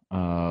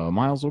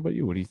 Miles, what about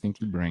you? What do you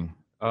think you bring?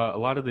 A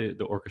lot of the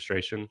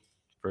orchestration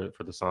for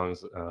the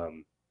songs,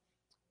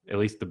 at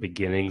least the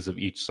beginnings of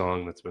each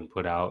song that's been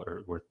put out,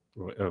 or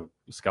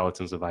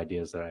skeletons of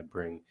ideas that I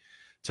bring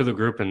to the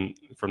group, and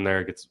from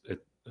there it gets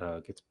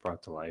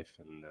brought to life.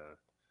 And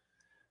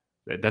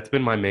that's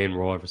been my main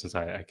role ever since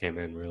I came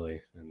in,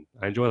 really. And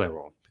I enjoy that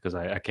role because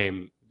I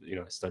came, I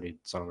studied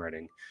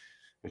songwriting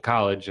in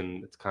college,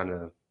 and it's kind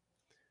of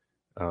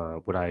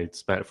what I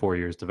spent 4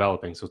 years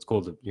developing. So it's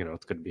cool to,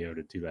 it's good to be able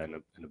to do that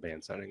in a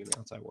band setting in the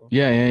outside world.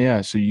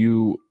 Yeah. So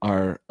you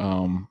are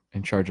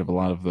in charge of a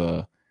lot of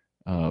the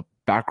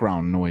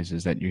background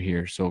noises that you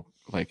hear. So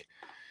like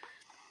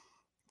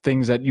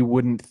things that you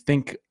wouldn't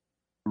think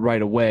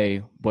right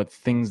away, but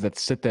things that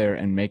sit there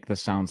and make the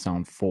sound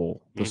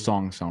full, the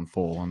song sound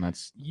full, and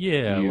that's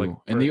you.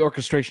 And the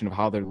orchestration of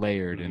how they're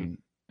layered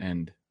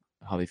and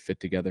how they fit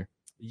together.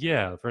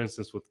 Yeah, for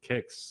instance, with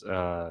kicks,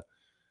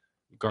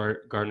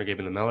 Gardner gave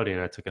me the melody,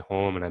 and I took it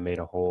home and I made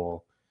a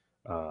whole.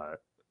 I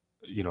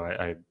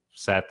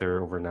sat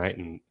there overnight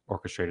and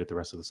orchestrated the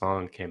rest of the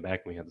song. Came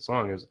back and we had the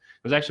song. It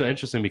was actually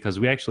interesting because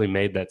we actually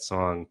made that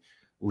song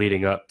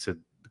leading up to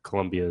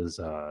Columbia's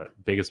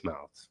Biggest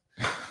Mouth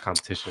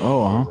competition.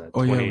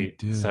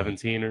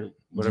 2017 or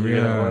whatever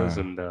year that was,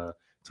 and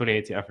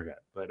 2018 I forgot,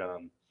 but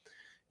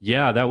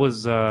that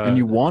was and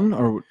you won,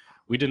 or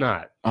we did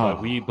not.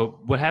 But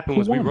what happened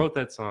was we wrote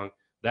that song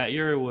that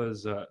year. It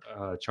was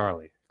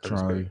Charlie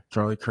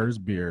Curtis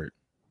Beard,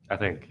 I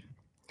think.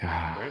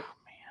 Right? Man,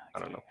 I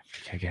don't know.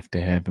 I have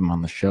to have him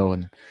on the show,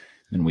 and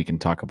then we can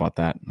talk about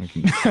that.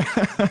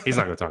 He's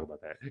not going to talk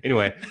about that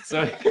anyway.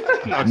 So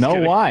no,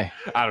 why?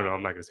 I don't know.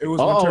 I'm not going to. It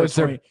was is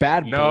there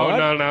bad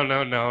blood?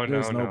 No.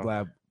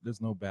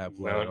 There's no bad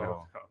blood at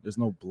all. There's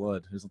no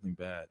blood. There's nothing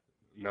bad.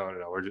 No.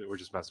 We're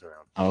just messing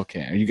around.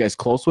 Okay. Are you guys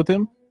close with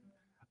him?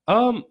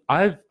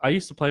 I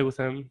used to play with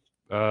him.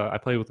 I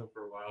played with him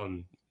for a while,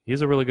 and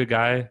he's a really good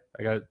guy.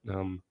 I got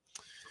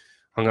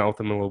hung out with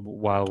him a little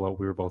while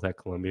we were both at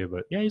Columbia,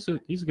 but yeah, he's a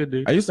good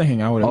dude. I used to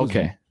hang out with him.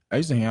 Okay. I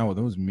used to hang out with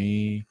him. It was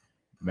me,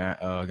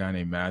 a guy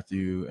named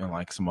Matthew, and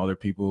like some other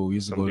people. We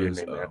used to go to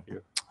his.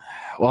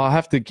 Well, I'll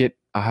have to get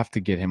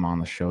him on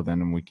the show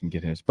then, and we can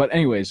get his. But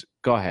anyways,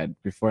 go ahead.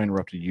 Before I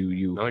interrupted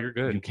you, no, you're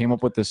good. You came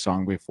up with this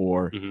song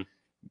before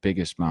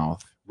Biggest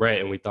Mouth,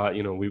 right? And we thought,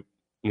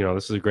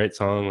 this is a great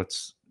song.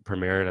 Let's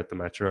premiere it at the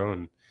Metro,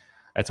 and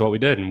that's what we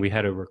did. And we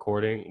had a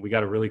recording. We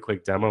got a really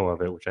quick demo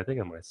of it, which I think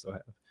I might still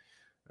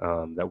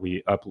have. That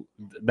we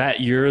that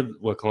year,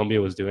 what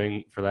Columbia was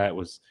doing for that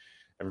was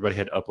everybody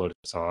had uploaded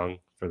a song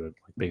for the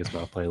Biggest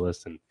Mouth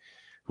playlist, and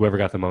whoever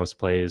got the most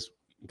plays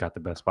got the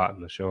best spot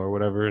in the show or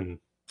whatever. And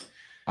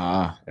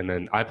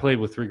then I played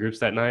with 3 groups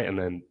that night, and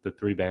then the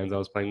 3 bands I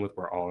was playing with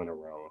were all in a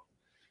row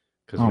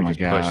because we just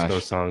pushed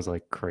those songs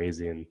like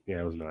crazy, and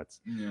it was nuts.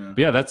 Yeah,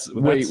 but yeah, that's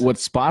what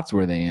spots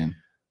were they in?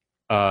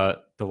 The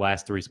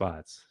last 3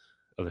 spots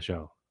of the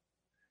show.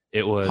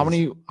 It was how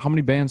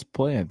many bands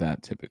play at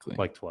that typically?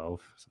 Like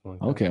 12. Something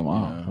like okay, that.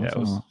 wow. Yeah, it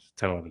was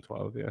 10, 11,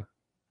 12. Yeah,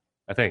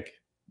 I think.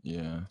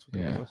 Yeah.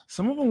 Yeah.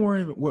 Some of them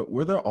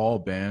were there all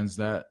bands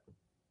that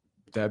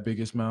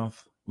Biggest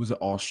Mouth? Was it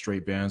all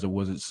straight bands, or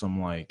was it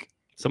some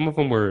of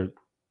them were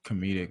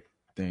comedic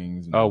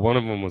things? Oh, one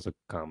of them was a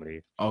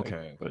comedy.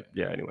 Okay. But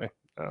yeah, anyway.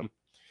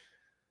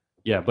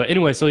 But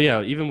anyway, so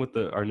yeah, even with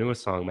our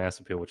newest song, Mass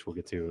Appeal, which we'll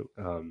get to,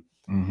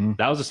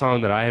 that was a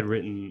song that I had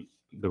written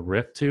the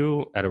riff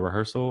to at a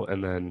rehearsal,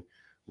 and then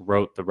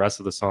wrote the rest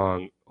of the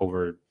song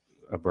over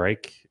a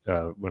break,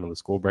 one of the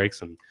school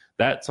breaks, and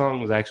that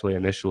song was actually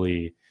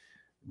initially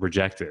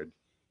rejected,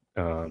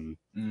 and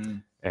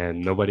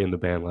nobody in the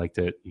band liked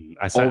it. And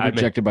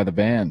rejected by the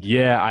band.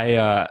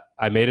 Yeah,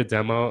 I made a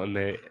demo,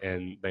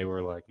 and they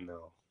were like,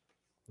 no.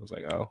 I was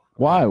like, oh,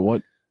 why?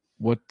 What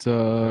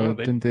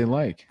didn't they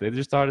like? They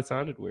just thought it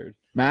sounded weird.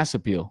 Mass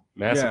Appeal.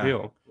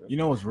 Appeal. You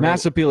know what's real?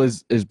 Mass Appeal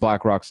is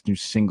Blaqrock's new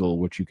single,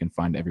 which you can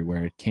find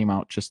everywhere. It came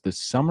out just this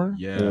summer.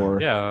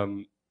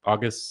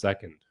 August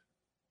 2nd.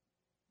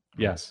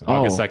 Yes,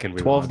 August 2nd.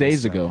 12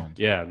 days ago.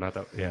 Yeah, not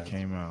that. Yeah, it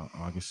came out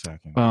August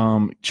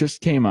 2nd.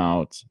 Just came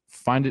out.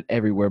 Find it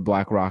everywhere.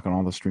 Blaqrock on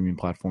all the streaming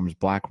platforms.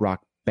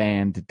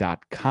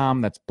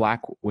 BlaqrockBand.com. That's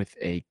Black with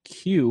a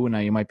Q. Now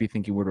you might be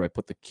thinking, where do I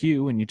put the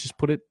Q? And you just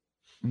put it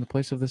in the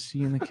place of the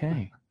C and the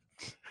K.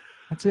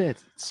 That's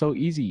it. It's so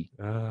easy.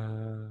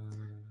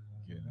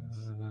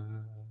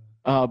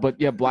 But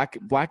yeah,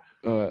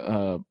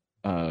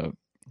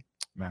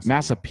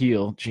 Mass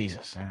Appeal.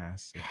 Jesus.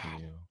 Mass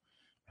Appeal.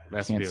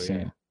 Mass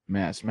Appeal.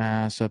 Mass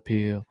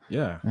Appeal.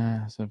 Yeah.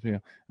 Mass Appeal.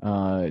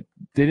 They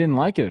didn't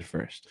like it at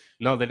first.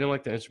 No, they didn't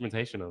like the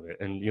instrumentation of it.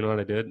 And you know what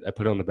I did? I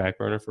put it on the back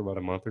burner for about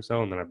a month or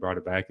so, and then I brought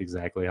it back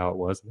exactly how it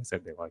was, and they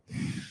said they liked it.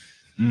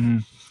 Mm-hmm.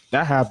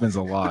 That happens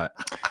a lot.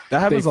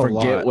 They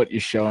forget what you're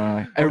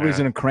showing. Everybody's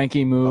in a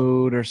cranky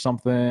mood or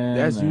something.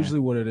 That's usually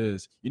what it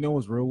is. You know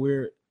what's real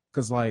weird?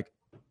 Because I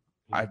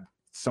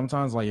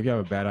sometimes if you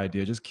have a bad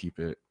idea, just keep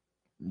it.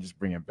 Just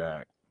bring it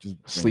back. Just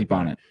sleep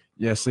on it.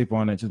 Yeah, sleep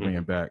on it. Just bring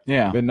it back.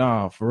 Yeah. But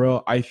no, for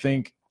real, I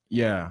think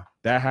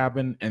that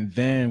happened, and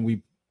then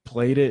we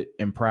played it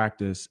in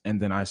practice,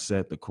 and then I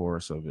said the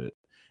chorus of it.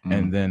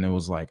 And then it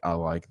was like, I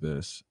like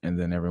this. And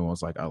then everyone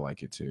was like, I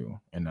like it too.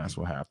 And that's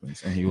what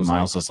happens. And he was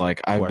Miles was like,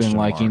 I've been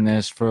liking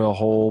this for a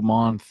whole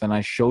month, and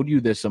I showed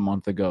you this a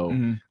month ago.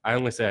 Mm-hmm. I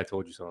only say I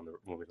told you so when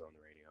we was on the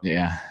radio.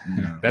 Yeah.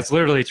 That's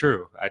literally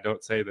true. I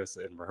don't say this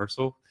in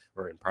rehearsal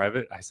or in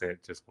private. I say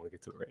it just when we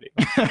get to the radio.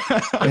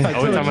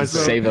 Every time I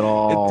save it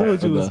all. I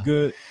told you it was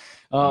good.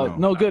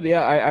 No, good.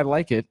 Yeah, I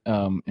like it.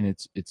 And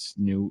it's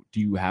new.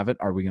 Do you have it?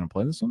 Are we going to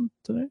play this one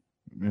today?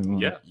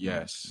 Yeah.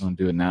 Yes. Want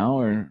to do it now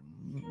or?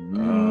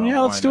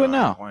 Let's do it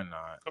now. Why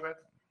not? Okay.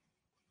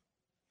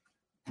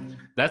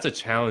 That's a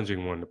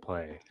challenging one to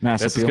play. Mass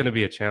This Appeal. is going to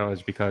be a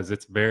challenge because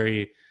it's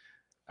very.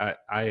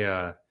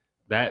 That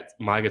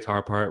my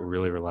guitar part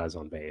really relies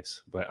on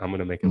bass, but I'm going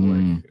to make it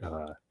work.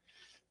 I'm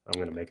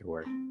going to make it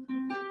work.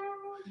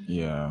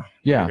 Yeah.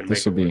 Yeah,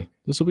 this will be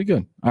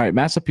good. All right,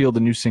 Mass Appeal, the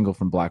new single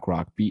from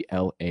Blaqrock,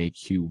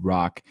 BLAQ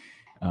Rock.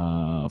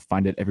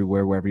 Find it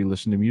everywhere, wherever you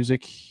listen to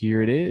music.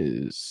 Here it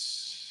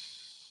is.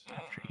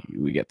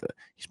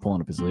 He's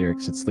pulling up his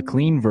lyrics. It's the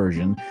clean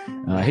version.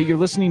 Hey, you're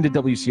listening to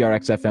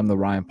WCRX FM, the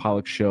Ryan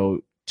Pollock Show.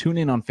 Tune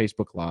in on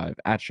Facebook Live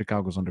at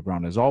Chicago's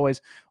Underground as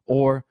always,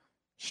 or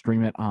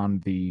stream it on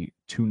the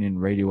TuneIn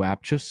Radio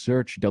app. Just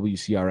search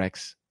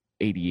WCRX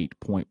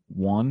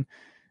 88.1.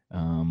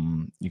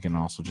 You can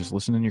also just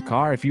listen in your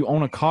car. If you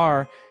own a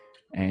car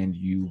and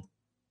you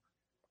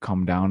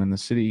come down in the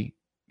city,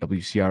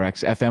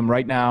 WCRX FM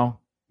right now,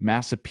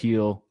 Mass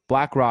Appeal,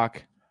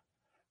 Blaqrock.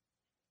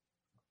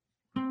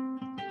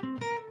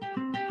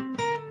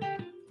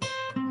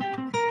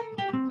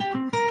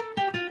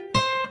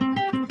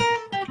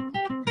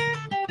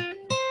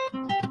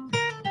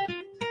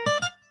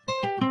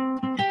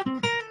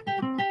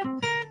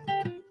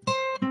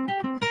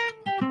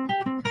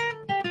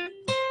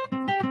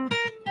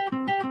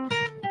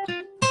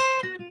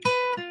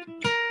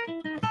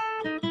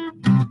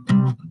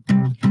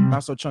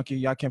 Not so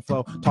chunky, I can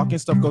flow. Talking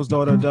stuff goes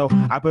door to door.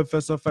 I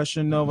prefer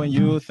professional when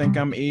you think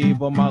I'm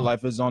evil. My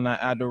life is on that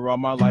Adderall.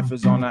 My life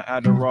is on that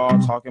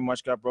Adderall. Talking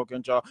much, got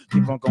broken jaw.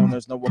 Keep on going,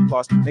 there's no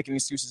applause. Making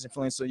excuses and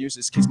feeling so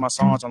useless. Keeps my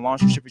songs on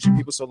launch. Shipping you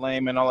people so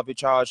lame and all of your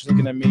charge.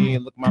 Looking at me,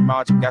 look my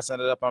mouth. You got set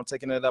it up. I'm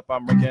taking it up.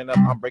 I'm breaking it up.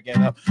 I'm breaking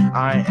up.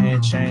 I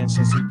ain't changed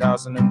since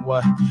 2000 and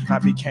what? I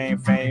became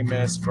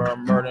famous for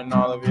murdering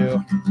all of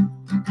you.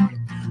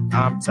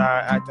 I'm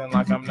tired acting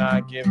like I'm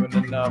not giving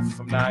enough.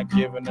 I'm not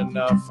giving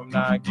enough. I'm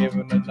not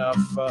giving enough.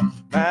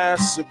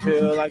 Mass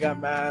appeal, I got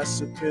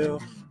mass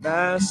appeal.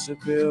 Mass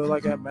appeal, I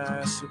got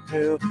mass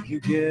appeal.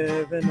 You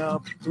giving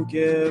up, who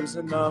gives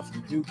enough?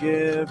 You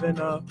giving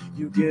up,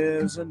 you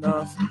gives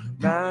enough.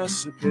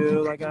 Mass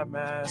appeal, I got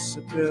mass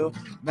appeal.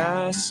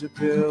 Mass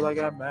appeal, I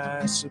got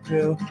mass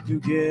appeal. You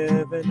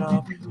giving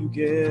up, you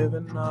give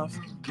enough,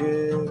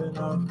 giving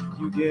up,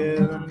 you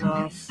give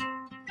enough.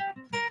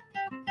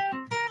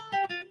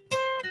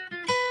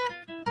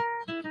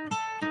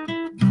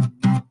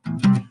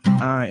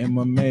 I am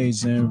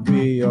amazing,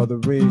 we are the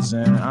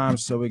reason I'm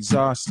so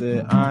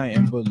exhausted, I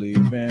am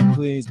believing,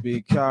 please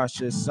be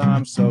cautious,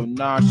 I'm so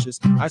nauseous,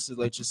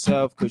 isolate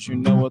yourself cause you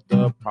know what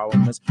the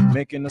problem is,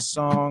 making the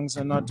songs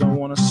and I don't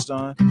wanna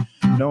stunt,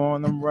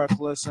 knowing I'm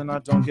reckless and I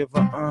don't give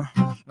a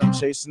I'm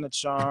chasing the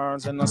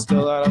charms and I'm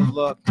still out of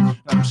luck,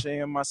 I'm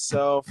shaming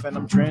myself and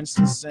I'm drenched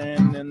in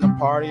sin and the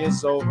party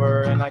is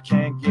over and I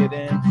can't get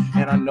in,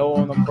 and I know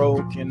I'm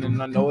broken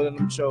and I know that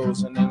I'm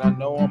chosen and I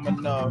know I'm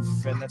enough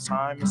and the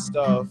time is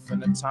stuff.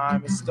 And the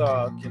time is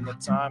stuck, and the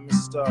time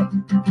is stuck.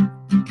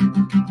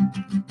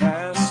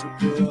 Mass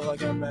appeal, I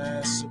got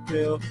mass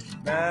appeal.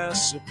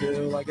 Mass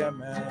appeal, I got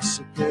mass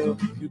appeal.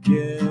 You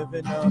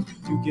giving up,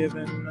 you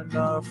giving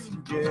enough.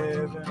 You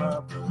giving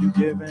up, you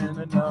giving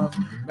enough.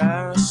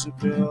 Mass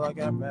appeal, I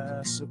got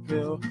mass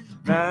appeal.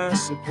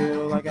 Mass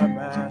appeal, I got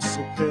mass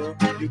appeal.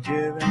 You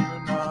giving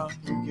enough,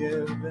 you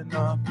giving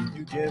up.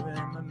 You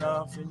giving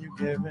enough, and you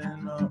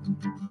giving up.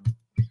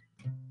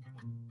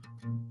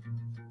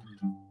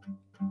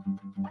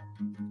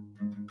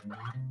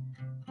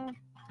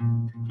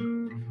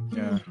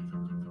 Yeah.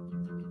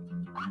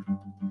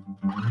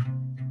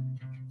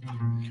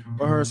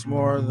 What hurts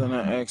more than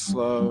an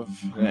ex-love,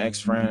 an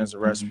ex-friend is a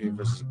recipe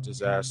for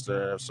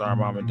disaster. I'm sorry,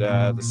 mom and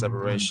dad, the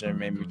separation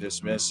made me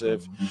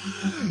dismissive.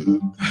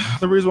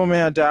 The reasonable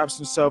man adapts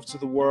himself to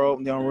the world,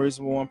 and the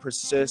unreasonable one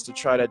persists to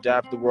try to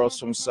adapt the world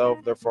to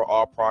himself. Therefore,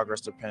 all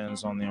progress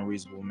depends on the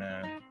unreasonable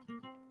man.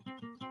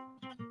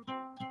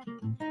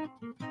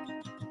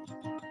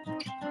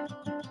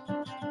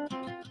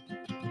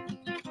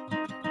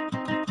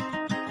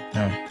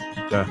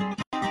 Yeah,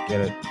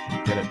 get it.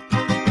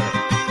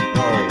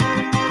 Whoa,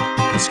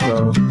 let's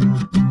go.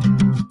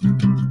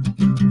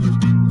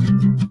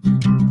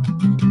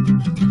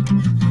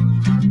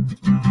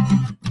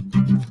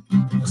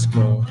 Let's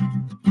go.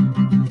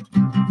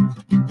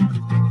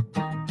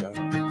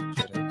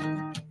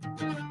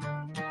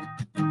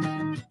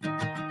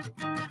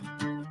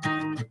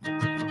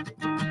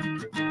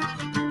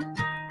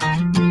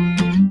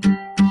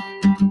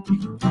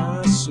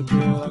 Mass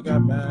appeal, I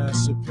got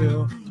mass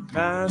appeal.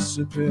 Mass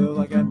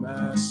appeal, I got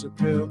mass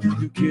appeal.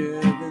 You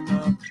giving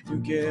up, you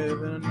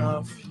giving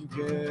enough. You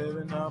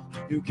giving up,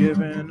 you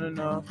giving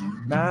enough.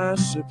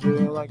 Mass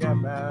appeal, I got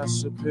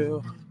mass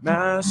appeal.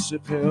 Mass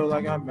appeal,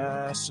 I got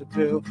mass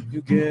appeal.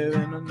 You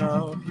giving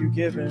enough, you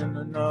giving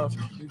enough.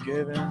 You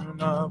giving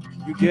enough,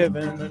 you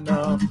giving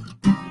enough.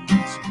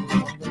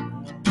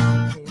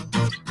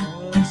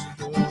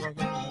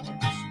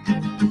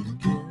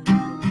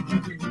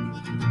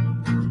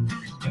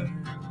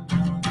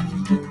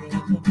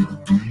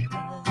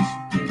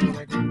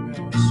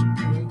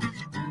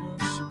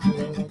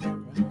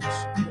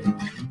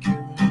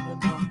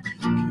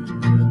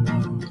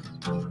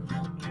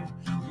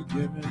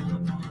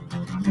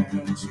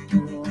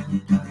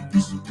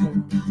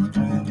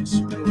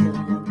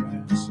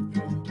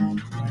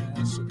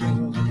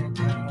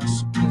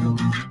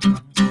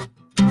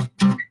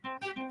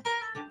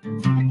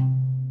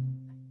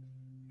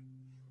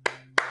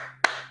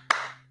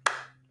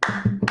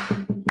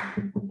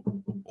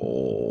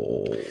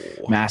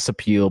 Mass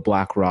Appeal,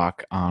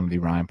 Blaqrock on the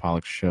Ryan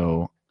Pollock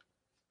Show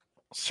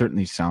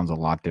certainly sounds a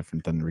lot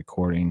different than the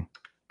recording,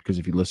 because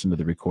if you listen to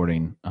the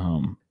recording,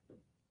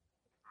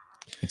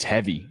 it's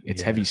heavy.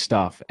 It's heavy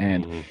stuff,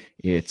 and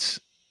it's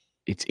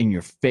in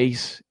your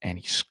face, and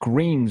he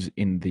screams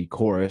in the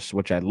chorus,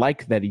 which I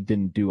like that he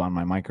didn't do on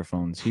my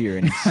microphones here.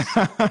 And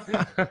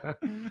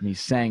he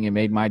sang. It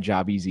made my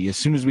job easy. As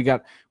soon as we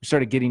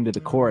started getting to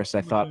the chorus,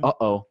 I thought,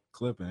 uh-oh,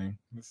 clipping.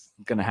 I'm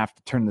gonna have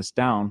to turn this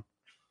down.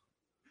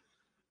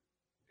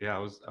 Yeah, I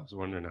was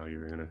wondering how you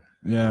were gonna.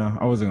 Yeah,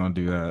 I wasn't gonna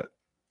do that.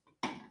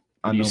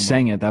 You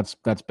sang it. That's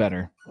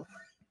better.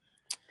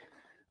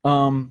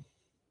 What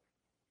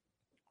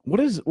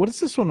is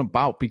this one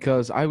about?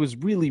 Because I was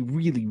really,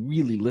 really,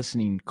 really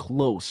listening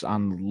close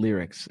on the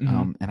lyrics,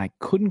 and I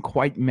couldn't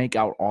quite make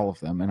out all of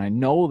them. And I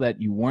know that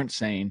you weren't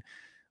saying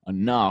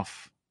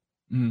enough.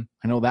 I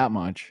know that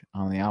much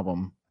on the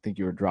album. I think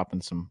you were dropping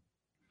some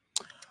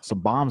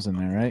bombs in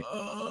there, right?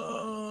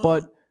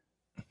 But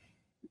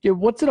yeah,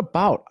 what's it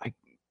about? I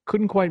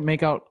couldn't quite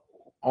make out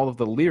all of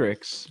the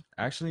lyrics.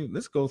 Actually,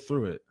 let's go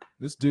through it.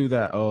 Let's do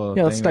that.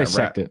 Let's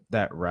dissect it.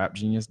 That rap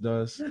genius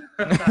does.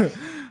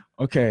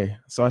 Okay,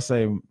 so I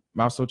say,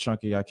 mouth so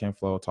chunky, I can't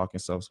flow, talking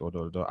self, go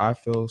door to door. I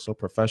feel so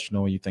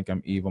professional when you think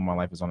I'm evil. My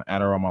life is on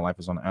Adderall. My life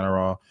is on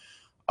Adderall.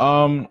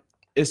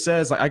 It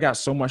says, like, I got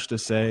so much to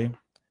say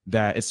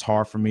that it's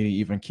hard for me to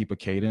even keep a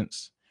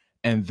cadence.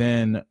 And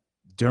then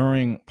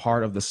during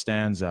part of the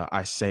stanza,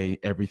 I say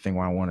everything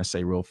I want to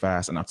say real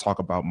fast. And I talk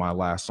about my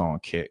last song,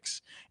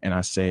 Kicks. And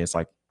I say, it's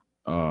like,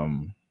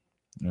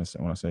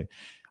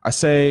 I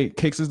say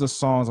Kicks is the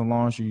songs as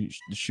long as the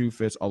shoe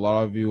fits. A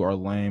lot of you are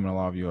lame and a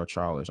lot of you are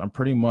childish. I'm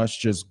pretty much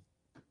just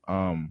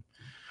gloating.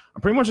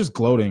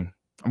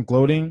 I'm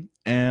gloating,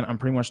 and I'm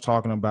pretty much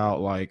talking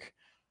about like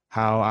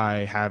how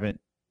I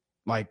haven't,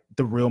 like,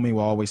 the real me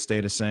will always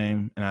stay the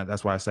same, and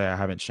that's why I say I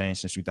haven't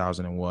changed since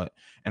 2000 and what,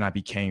 and I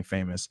became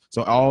famous.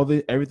 So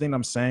everything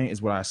I'm saying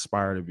is what I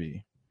aspire to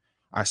be.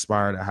 I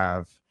aspire to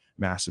have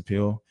mass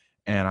appeal,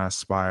 and I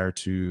aspire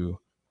to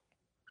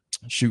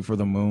shoot for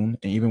the moon.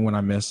 And even when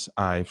I miss,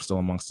 I'm still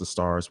amongst the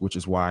stars, which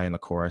is why in the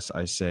chorus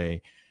I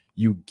say,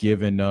 "You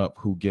giving up?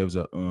 Who gives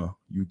a?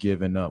 You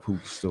giving up? Who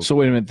still?" So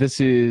wait a minute.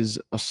 This is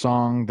a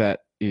song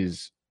that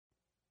is.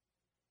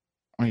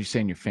 Are you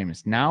saying you're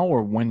famous now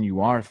or when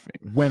you are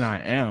famous? When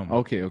I am.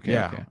 Okay.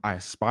 Yeah, okay. I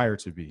aspire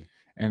to be.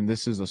 And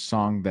this is a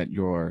song that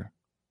you're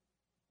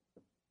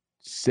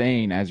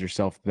saying as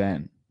yourself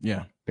then.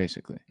 Yeah.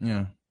 Basically.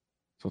 Yeah.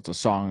 So it's a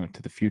song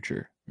to the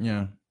future.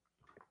 Yeah.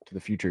 To the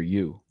future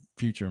you.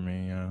 Future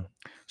me, yeah.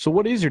 So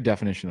what is your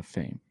definition of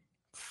fame?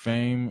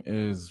 Fame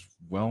is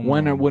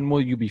well-known. When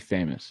will you be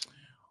famous?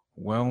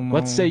 Well-known.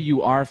 Let's say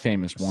you are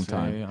famous one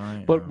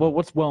time. But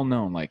what's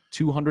well-known? Like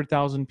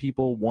 200,000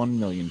 people, 1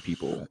 million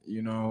people?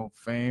 You know,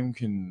 fame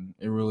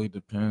it really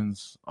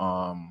depends.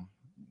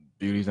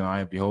 Beauty's an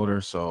eye of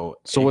beholder, so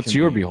what's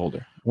your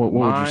beholder? What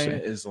would you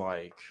say? Is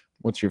like,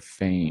 what's your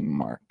fame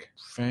mark?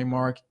 Fame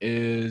mark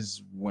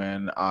is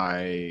when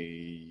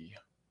I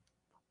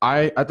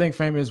think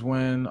fame is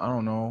when, I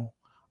don't know,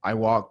 I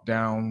walk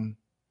down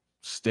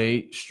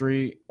State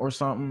Street or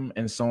something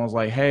and someone's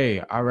like,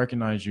 "Hey, I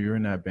recognize you. You're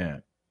in that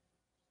band."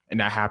 And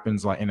that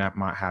happens, like, and that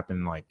might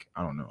happen, like,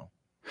 I don't know.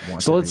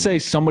 So let's say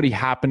somebody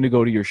happened to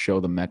go to your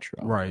show, The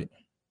Metro. Right.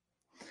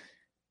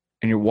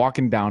 And you're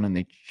walking down and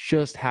they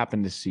just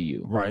happen to see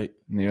you. Right.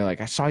 And you're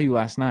like, "I saw you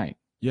last night."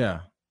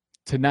 Yeah.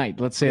 Tonight.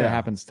 Let's say that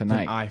happens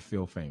tonight. Then I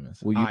feel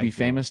famous. Will you be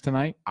famous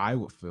tonight? I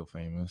would feel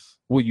famous.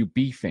 Will you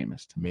be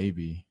famous tonight?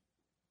 Maybe.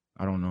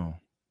 I don't know.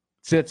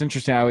 See, that's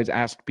interesting. I always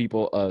ask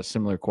people a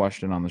similar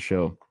question on the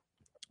show,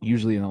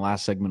 usually in the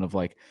last segment of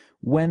like,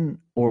 when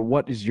or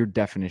what is your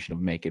definition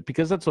of make it?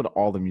 Because that's what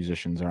all the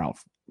musicians are out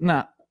for.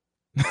 Not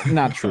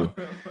true.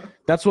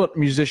 That's what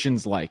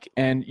musicians like.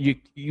 And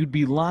you'd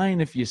be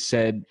lying if you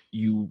said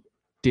you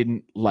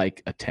didn't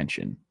like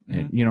attention.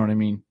 Mm-hmm. You know what I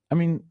mean? I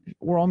mean,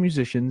 we're all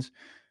musicians.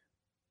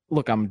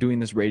 Look, I'm doing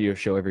this radio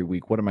show every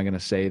week. What am I going to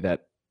say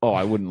that, oh,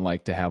 I wouldn't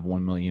like to have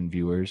 1 million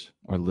viewers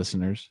or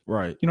listeners?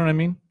 Right. You know what I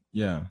mean?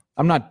 Yeah.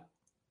 I'm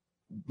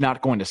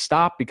not going to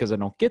stop because I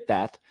don't get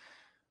that.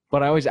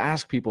 But I always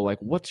ask people,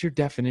 like, what's your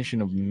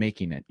definition of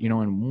making it? You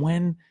know, and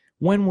when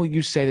will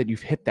you say that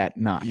you've hit that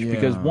notch? Yeah.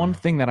 Because one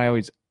thing that I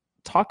always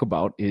talk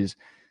about is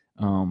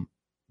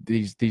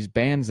these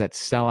bands that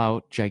sell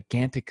out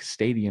gigantic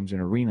stadiums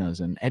and arenas.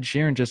 And Ed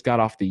Sheeran just got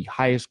off the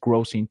highest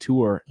grossing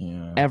tour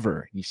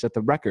ever. He set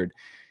the record.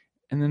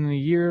 And then in a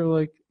year,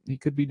 like, he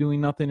could be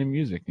doing nothing in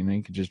music. You know,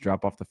 he could just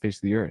drop off the face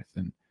of the earth.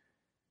 And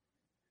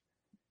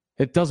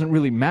it doesn't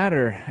really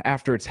matter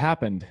after it's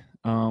happened.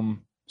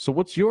 So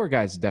what's your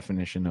guys'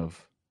 definition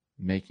of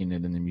making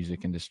it in the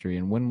music industry?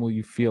 And when will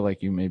you feel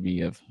like you maybe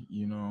have...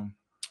 You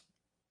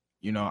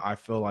know, I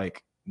feel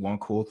like one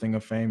cool thing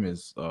of fame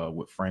is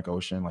with Frank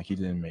Ocean, like, he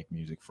didn't make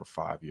music for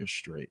 5 years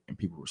straight and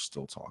people were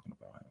still talking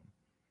about him.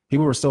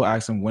 People were still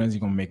asking, when is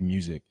he going to make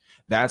music?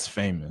 That's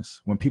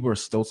famous. When people are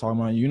still talking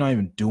about you, you're not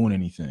even doing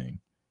anything.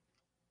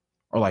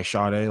 Or like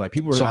Sade, like,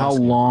 people were So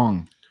asking, how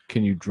long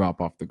can you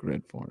drop off the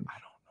grid for? I don't know.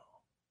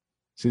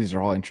 See, these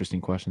are all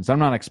interesting questions. I'm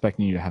not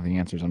expecting you to have the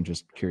answers. I'm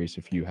just curious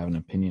if you have an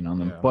opinion on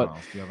them. Yeah, but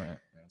Miles, do you have an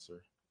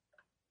answer?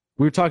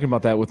 We were talking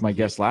about that with my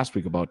guest last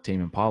week about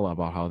Tame Impala,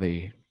 about how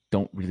they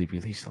don't really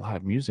release a lot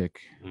of music,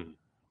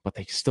 but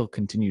they still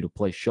continue to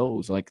play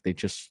shows. Like, they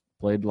just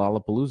played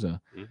Lollapalooza.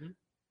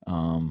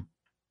 Mm-hmm.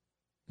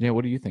 Yeah,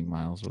 what do you think,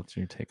 Miles? What's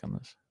your take on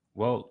this?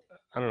 Well,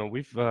 I don't know.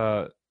 We've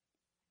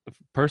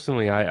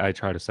personally, I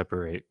try to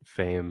separate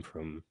fame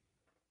from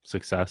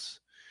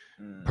success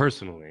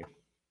personally,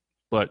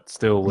 but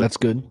still with That's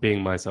good.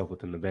 being myself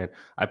within the band.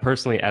 I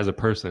personally, as a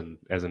person,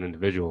 as an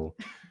individual,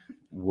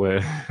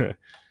 would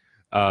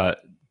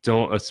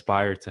don't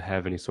aspire to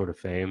have any sort of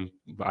fame.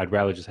 I'd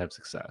rather just have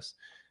success.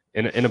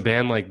 In a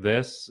band like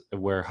this,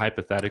 where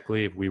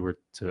hypothetically, if we were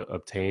to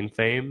obtain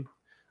fame,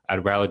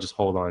 I'd rather just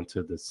hold on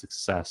to the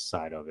success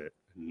side of it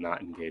and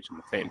not engage in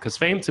the fame. Because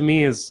fame to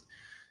me is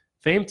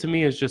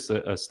just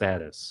a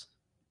status.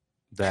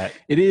 That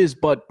it is,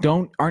 but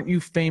aren't you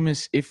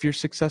famous if you're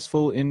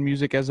successful in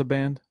music as a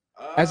band?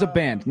 As a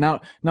band. Now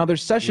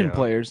there's session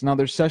players. Now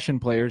there's session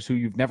players who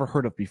you've never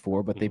heard of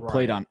before, but they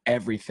played on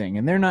everything,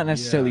 and they're not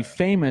necessarily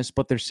famous,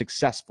 but they're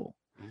successessul.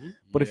 Mm-hmm.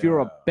 But if you're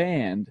a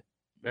band,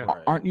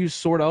 aren't you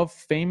sort of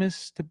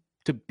famous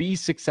to be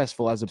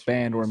successful as a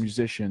band or a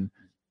musician?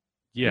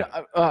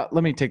 Yeah.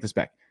 Let me take this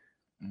back.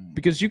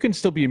 Because you can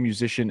still be a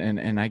musician,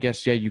 and I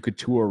guess, you could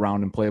tour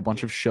around and play a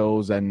bunch of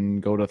shows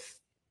and go to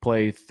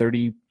play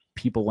 30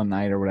 people a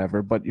night or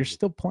whatever, but you're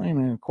still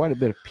playing quite a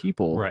bit of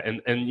people.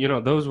 Right. And you know,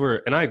 those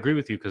were, and I agree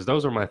with you, because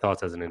those are my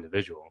thoughts as an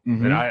individual.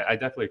 Mhm. And I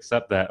definitely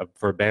accept that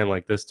for a band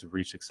like this to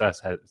reach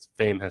success,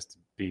 fame has to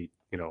be,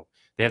 you know,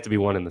 they have to be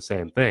one and the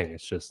same thing.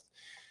 It's just,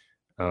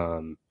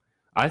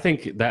 I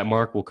think that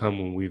mark will come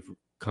when we've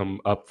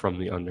come up from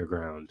the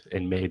underground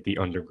and made the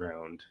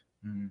underground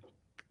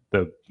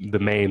the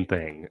main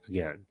thing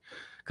again.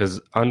 Because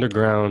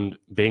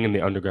being in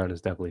the underground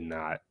is definitely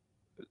not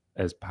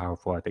as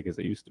powerful, I think, as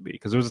it used to be.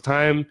 Because there was a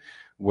time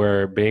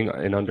where being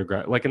in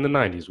underground, like in the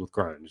 90s with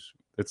grunge,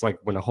 it's like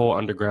when a whole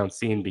underground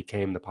scene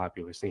became the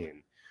popular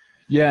scene.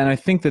 Yeah, and I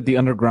think that the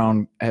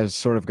underground has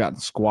sort of gotten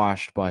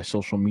squashed by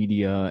social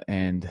media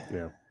and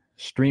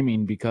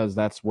streaming, because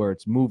that's where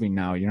it's moving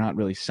now. You're not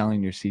really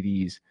selling your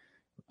CDs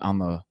on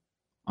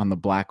the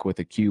black with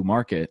a Q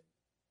market.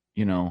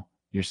 You know,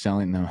 you're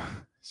selling them.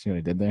 See what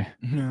I did there?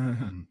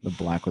 The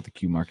black with the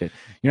Q market.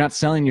 You're not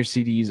selling your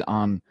CDs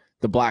on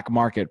the black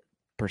market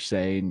per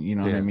se. You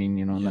know what I mean?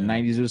 You know, in the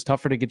 90s, it was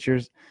tougher to get your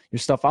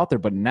stuff out there.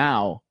 But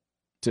now,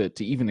 to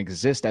even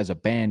exist as a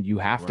band, you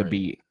have to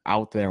be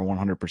out there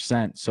 100%.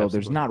 So Absolutely.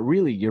 There's not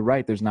really, you're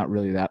right, there's not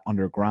really that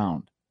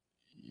underground.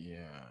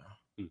 Yeah,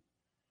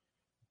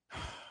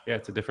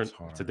 it's a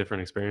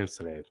different experience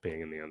today, being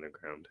in the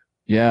underground.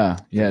 Yeah,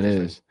 it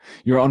is.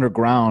 You're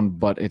underground,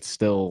 but it's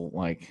still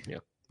like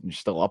you're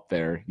still up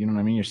there. You know what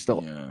I mean? You're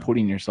still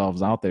putting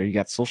yourselves out there. You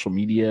got social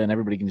media, and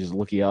everybody can just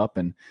look you up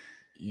and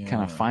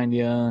kind of find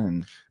you.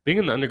 And being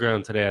in the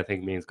underground today, I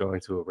think, means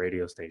going to a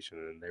radio station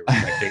and they're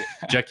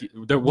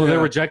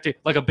rejecting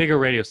like a bigger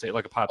radio station,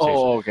 like a pop station.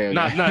 Oh, okay.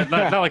 Not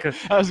like a.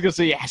 I was gonna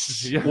say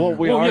yes. Yeah. Well,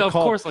 we are of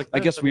called, course. Like I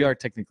guess we are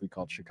technically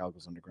called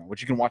Chicago's Underground,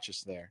 which you can watch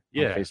us there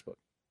on Facebook.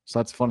 So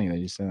that's funny that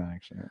you said that,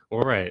 actually.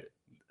 Well, right.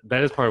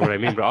 That is part of what I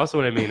mean, but also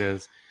what I mean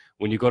is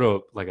when you go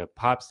to like a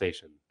pop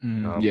station.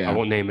 I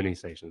won't name any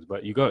stations,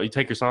 but you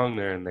take your song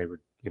there, and they're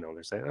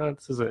saying, "Oh,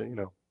 this isn't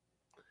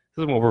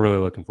what we're really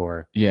looking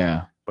for."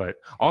 Yeah. But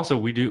also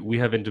we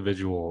have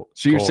individual.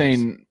 So you're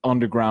saying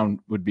underground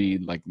would be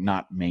like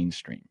not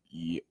mainstream?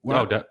 When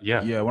I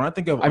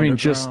think of I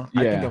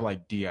think of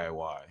like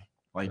DIY,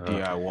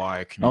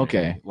 DIY community.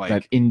 Okay, like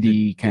that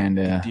indie kind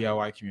of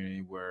DIY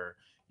community where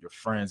your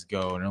friends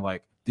go and they're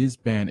like, "This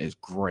band is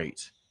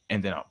great,"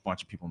 and then a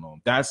bunch of people know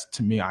them. That's,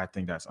 to me, I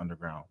think that's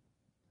underground.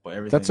 But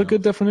everything that's a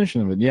good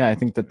definition of it. Yeah, I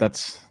think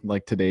that's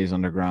like today's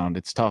underground.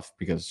 It's tough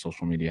because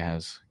social media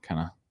has kind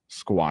of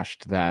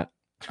squashed that.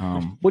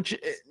 Which,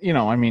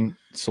 I mean,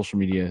 social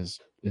media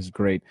is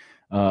great.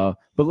 But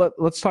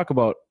let's talk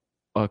about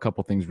a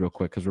couple things real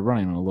quick, because we're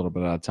running a little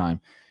bit out of time.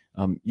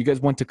 You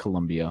guys went to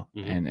Columbia,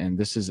 and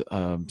this is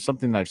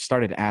something that I've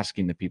started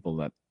asking the people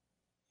that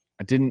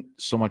I didn't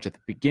so much at the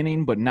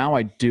beginning, but now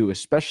I do,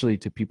 especially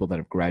to people that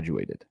have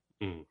graduated.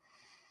 And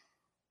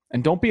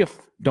don't be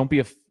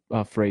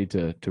afraid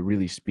to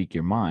really speak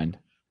your mind.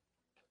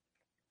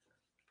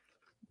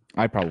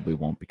 I probably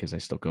won't, because I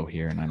still go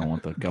here and I don't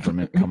want the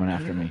government coming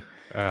after me.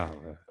 Oh,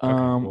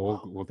 okay.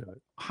 We'll do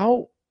it.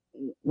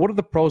 What are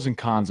the pros and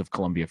cons of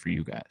Columbia for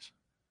you guys?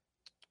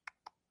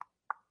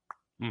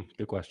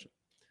 Good question.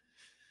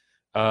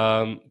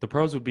 The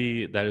pros would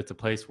be that it's a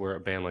place where a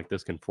band like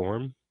this can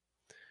form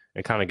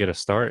and kind of get a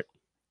start.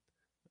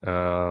 I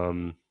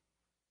don't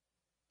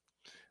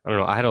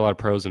know. I had a lot of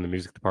pros in the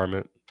music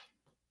department.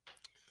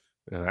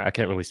 I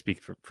can't really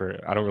speak for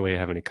I don't really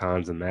have any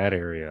cons in that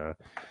area.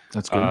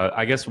 That's good.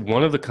 I guess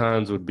one of the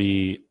cons would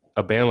be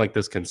a band like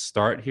this can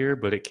start here,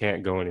 but it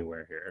can't go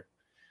anywhere here.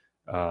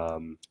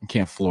 It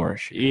can't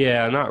flourish.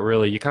 Yeah, not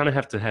really. You kind of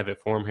have to have it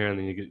form here, and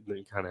then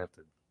you kind of have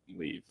to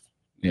leave.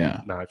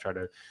 Yeah. Not try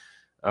to.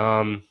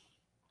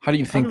 How do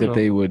you think that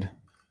they would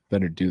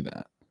better do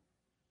that?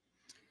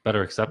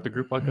 Better accept a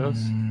group like us?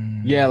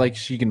 Yeah, like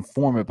so you can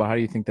form it, but how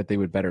do you think that they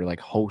would better like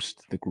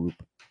host the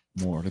group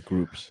more, the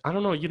groups? I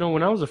don't know.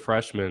 When I was a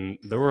freshman,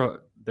 there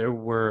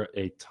were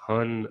a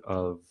ton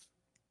of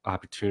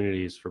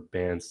opportunities for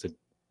bands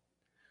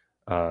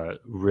to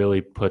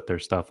really put their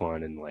stuff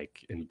on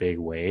in big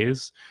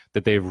ways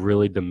that they've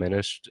really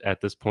diminished at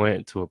this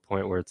point, to a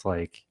point where it's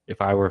like,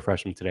 if I were a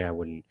freshman today, I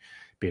wouldn't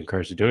be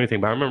encouraged to do anything.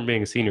 But I remember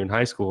being a senior in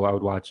high school, I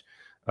would watch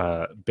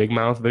Big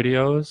Mouth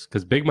videos,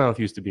 because Big Mouth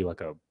used to be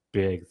like a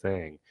big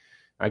thing.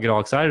 I get all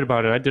excited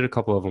about it. I did a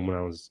couple of them when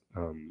I was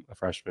a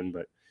freshman,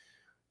 but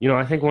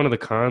I think one of the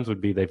cons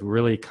would be they've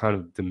really kind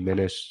of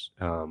diminished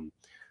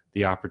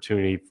the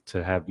opportunity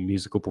to have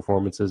musical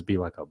performances be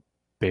like a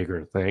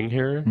bigger thing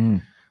here.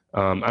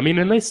 I mean,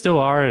 and they still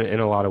are in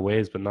a lot of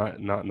ways, but not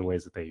in the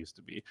ways that they used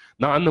to be.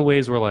 Not in the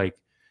ways where like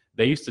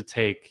they used to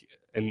take,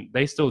 and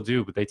they still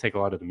do, but they take a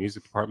lot of the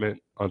music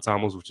department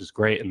ensembles, which is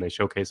great, and they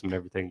showcase them and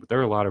everything. But there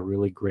are a lot of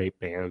really great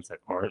bands that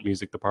aren't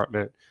music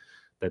department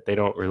that they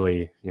don't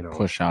really,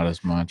 push out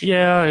as much.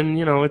 Yeah, and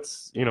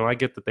it's I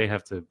get that they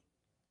have to,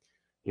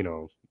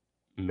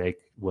 make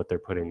what they're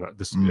putting on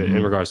this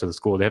in regards to the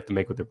school. They have to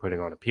make what they're putting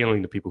on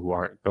appealing to people who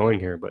aren't going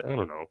here. But I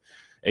don't know.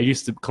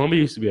 Columbia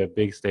used to be a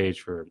big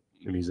stage for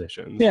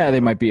musicians. Yeah, they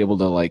might be able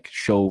to like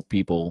show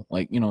people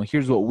like,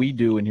 here's what we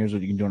do and here's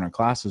what you can do in our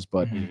classes,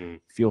 but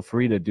feel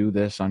free to do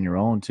this on your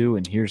own too.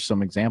 And here's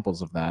some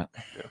examples of that.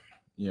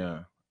 Yeah.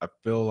 I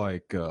feel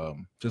like I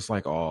feel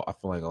like a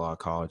lot of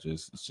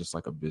colleges, it's just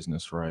like a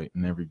business, right?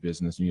 In every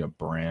business, you need a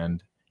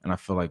brand. And I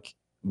feel like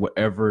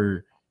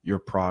whatever your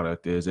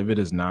product is, if it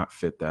does not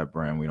fit that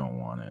brand, we don't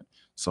want it.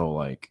 So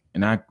like,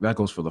 and that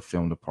goes for the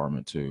film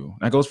department too.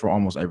 That goes for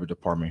almost every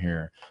department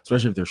here,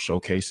 especially if they're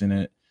showcasing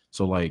it.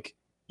 So like,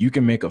 you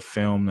can make a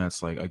film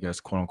that's like, I guess,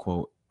 quote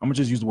unquote, I'm gonna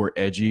just use the word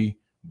edgy,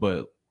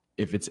 but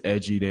if it's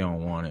edgy, they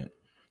don't want it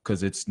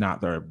because it's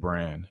not their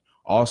brand.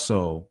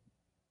 Also,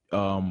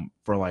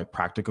 for like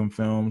practicum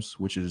films,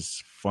 which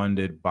is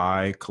funded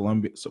by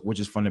Columbia,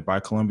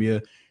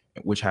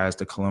 which has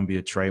the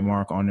Columbia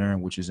trademark on there,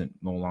 which isn't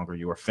no longer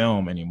your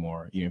film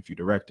anymore, even if you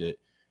direct it.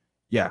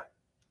 Yeah,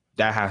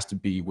 that has to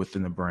be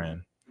within the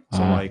brand.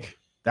 So like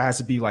that has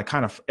to be like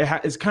kind of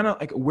it's kind of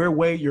like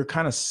where you're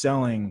kind of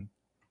selling.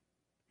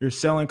 You're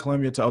selling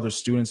Columbia to other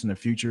students in the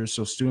future.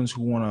 So students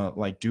who want to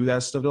like do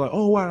that stuff, they're like,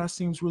 oh wow, that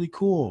seems really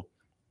cool.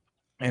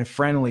 And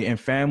friendly and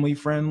family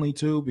friendly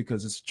too,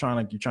 because you're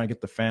trying to get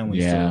the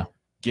families to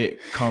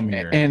come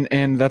here.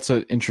 And that's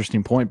an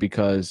interesting point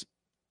because,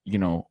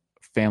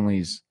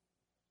 families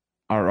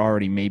are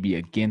already maybe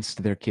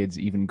against their kids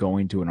even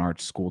going to an art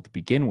school to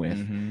begin with.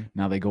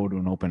 Now they go to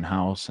an open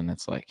house and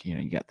it's like,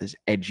 you got this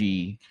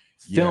edgy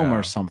film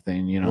or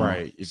something,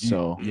 Right.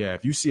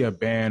 If you see a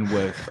band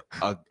with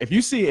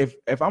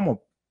if I'm a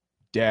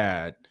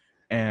dad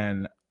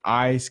and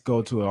I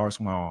go to an art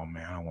school, oh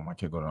man, I don't want my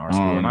kid to go to an art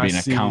school. And I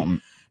see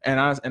accountant.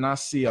 And I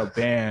see a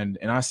band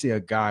and I see a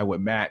guy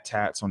with mad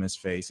tats on his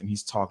face and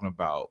he's talking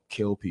about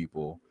kill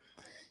people.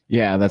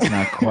 Yeah, that's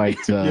not quite.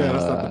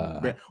 That's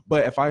not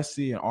but if I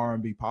see an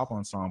R&B pop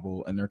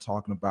ensemble and they're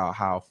talking about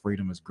how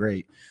freedom is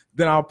great,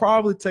 then I'll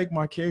probably take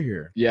my kid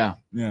here. Yeah,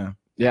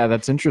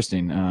 that's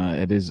interesting.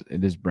 It is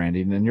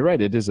branding, and you're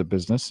right. It is a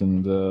business,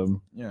 and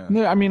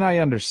I mean, I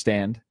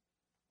understand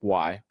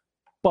why,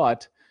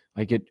 but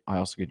I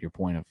also get your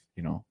point of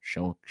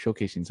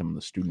showcasing some of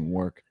the student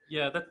work.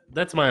 Yeah,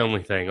 that's my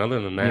only thing.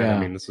 Other than that, I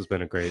mean, this has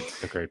been a great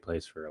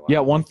place for a while. Yeah,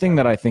 one thing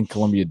that I think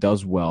Columbia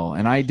does well,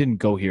 and I didn't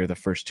go here the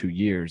first 2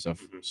 years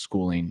of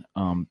schooling,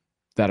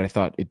 that I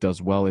thought it does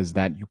well is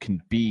that you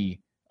can be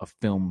a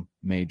film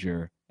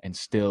major and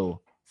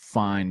still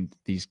find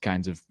these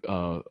kinds of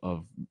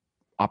other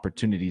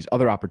opportunities.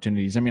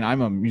 I mean,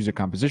 I'm a music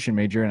composition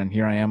major, and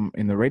here I am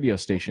in the radio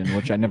station,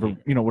 which I never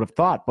would have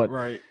thought. But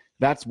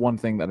that's one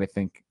thing that I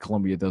think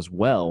Columbia does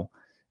well.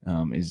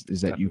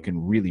 Is that you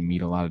can really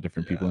meet a lot of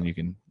different people and you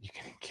can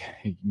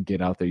get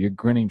out there. You're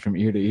grinning from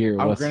ear to ear.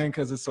 I'm grinning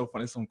because it's so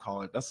funny.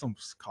 That's some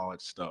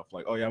college stuff.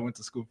 Like, oh yeah, I went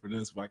to school for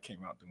this, but I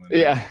came out doing that.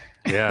 Yeah,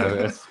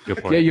 that's a good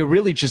point. Yeah, you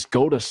really just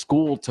go to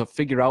school to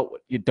figure out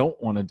what you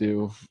don't want to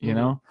do.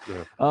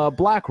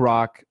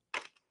 Blaqrock,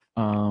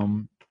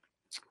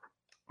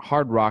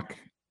 hard rock,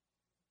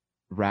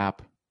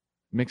 rap,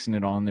 mixing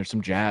it on. There's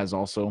some jazz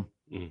also.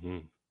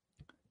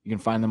 You can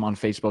find them on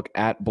Facebook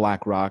at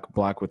Blaqrock,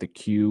 Black with a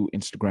Q,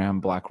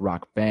 Instagram,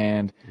 Blaqrock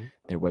Band,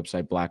 their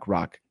website,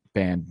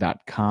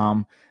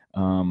 blaqrockband.com.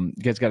 You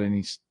guys got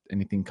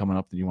anything coming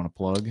up that you want to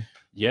plug?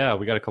 Yeah,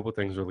 we got a couple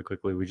things really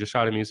quickly. We just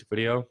shot a music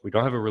video. We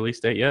don't have a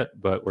release date yet,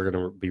 but we're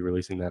going to be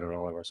releasing that on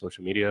all of our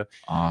social media.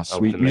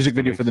 Sweet. Music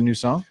video for the new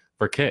song?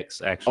 For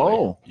Kicks, actually.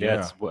 Oh, yeah.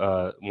 It's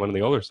one of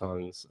the older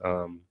songs.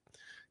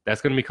 That's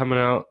going to be coming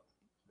out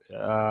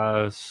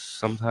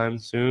sometime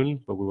soon,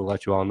 but we will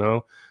let you all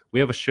know. We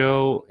have a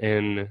show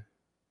in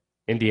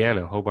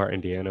Indiana, Hobart,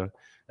 Indiana,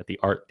 at the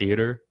Art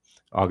Theater,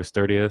 August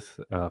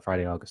 30th,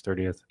 Friday, August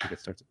 30th. I think it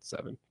starts at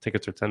 7.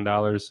 Tickets are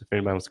 $10 if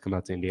anybody wants to come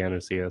out to Indiana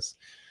to see us.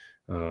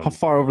 How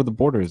far over the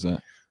border is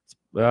it?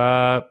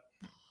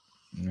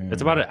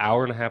 It's about an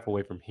hour and a half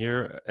away from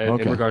here. In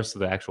regards to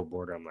the actual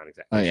border, I'm not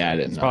exactly sure. I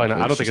didn't it's know. Probably not.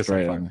 I don't think it's too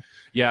right far.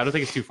 Yeah, I don't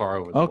think it's too far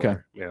over the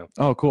border. Yeah.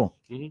 Oh, cool.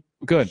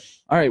 Good.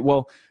 All right.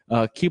 Well,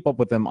 keep up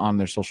with them on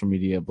their social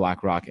media,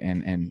 Blaqrock,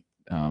 and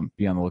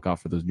be on the lookout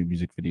for those new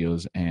music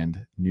videos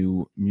and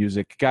new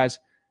music. Guys,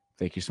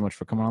 thank you so much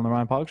for coming on the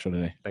Ryan Pollock Show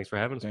today. Thanks for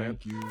having us, man.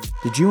 Thank you.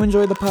 Did you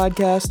enjoy the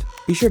podcast?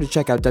 Be sure to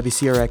check out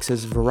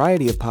WCRX's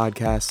variety of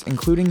podcasts,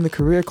 including The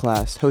Career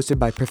Class, hosted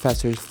by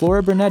Professors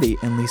Flora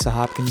Bernetti and Lisa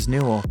Hopkins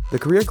Newell. The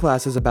Career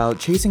Class is about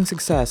chasing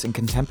success in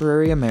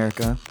contemporary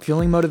America,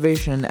 fueling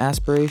motivation and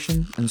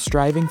aspiration, and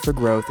striving for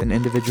growth in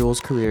individuals'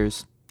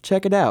 careers.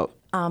 Check it out.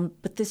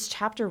 But this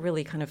chapter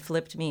really kind of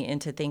flipped me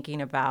into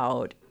thinking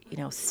about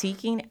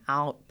seeking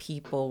out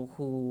people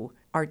who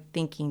are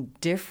thinking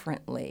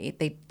differently.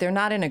 They're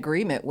not in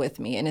agreement with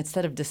me. And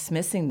instead of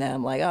dismissing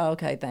them like, oh,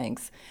 okay,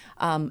 thanks,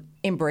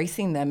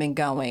 embracing them and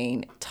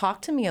going,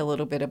 talk to me a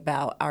little bit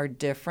about our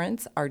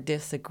difference, our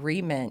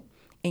disagreement,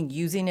 and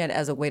using it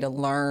as a way to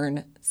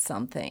learn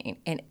something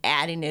and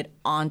adding it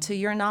onto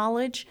your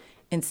knowledge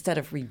instead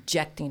of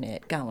rejecting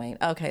it, going,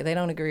 okay, they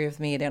don't agree with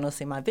me. They don't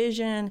see my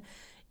vision.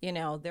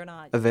 They're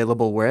not.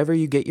 Available wherever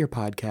you get your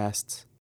podcasts.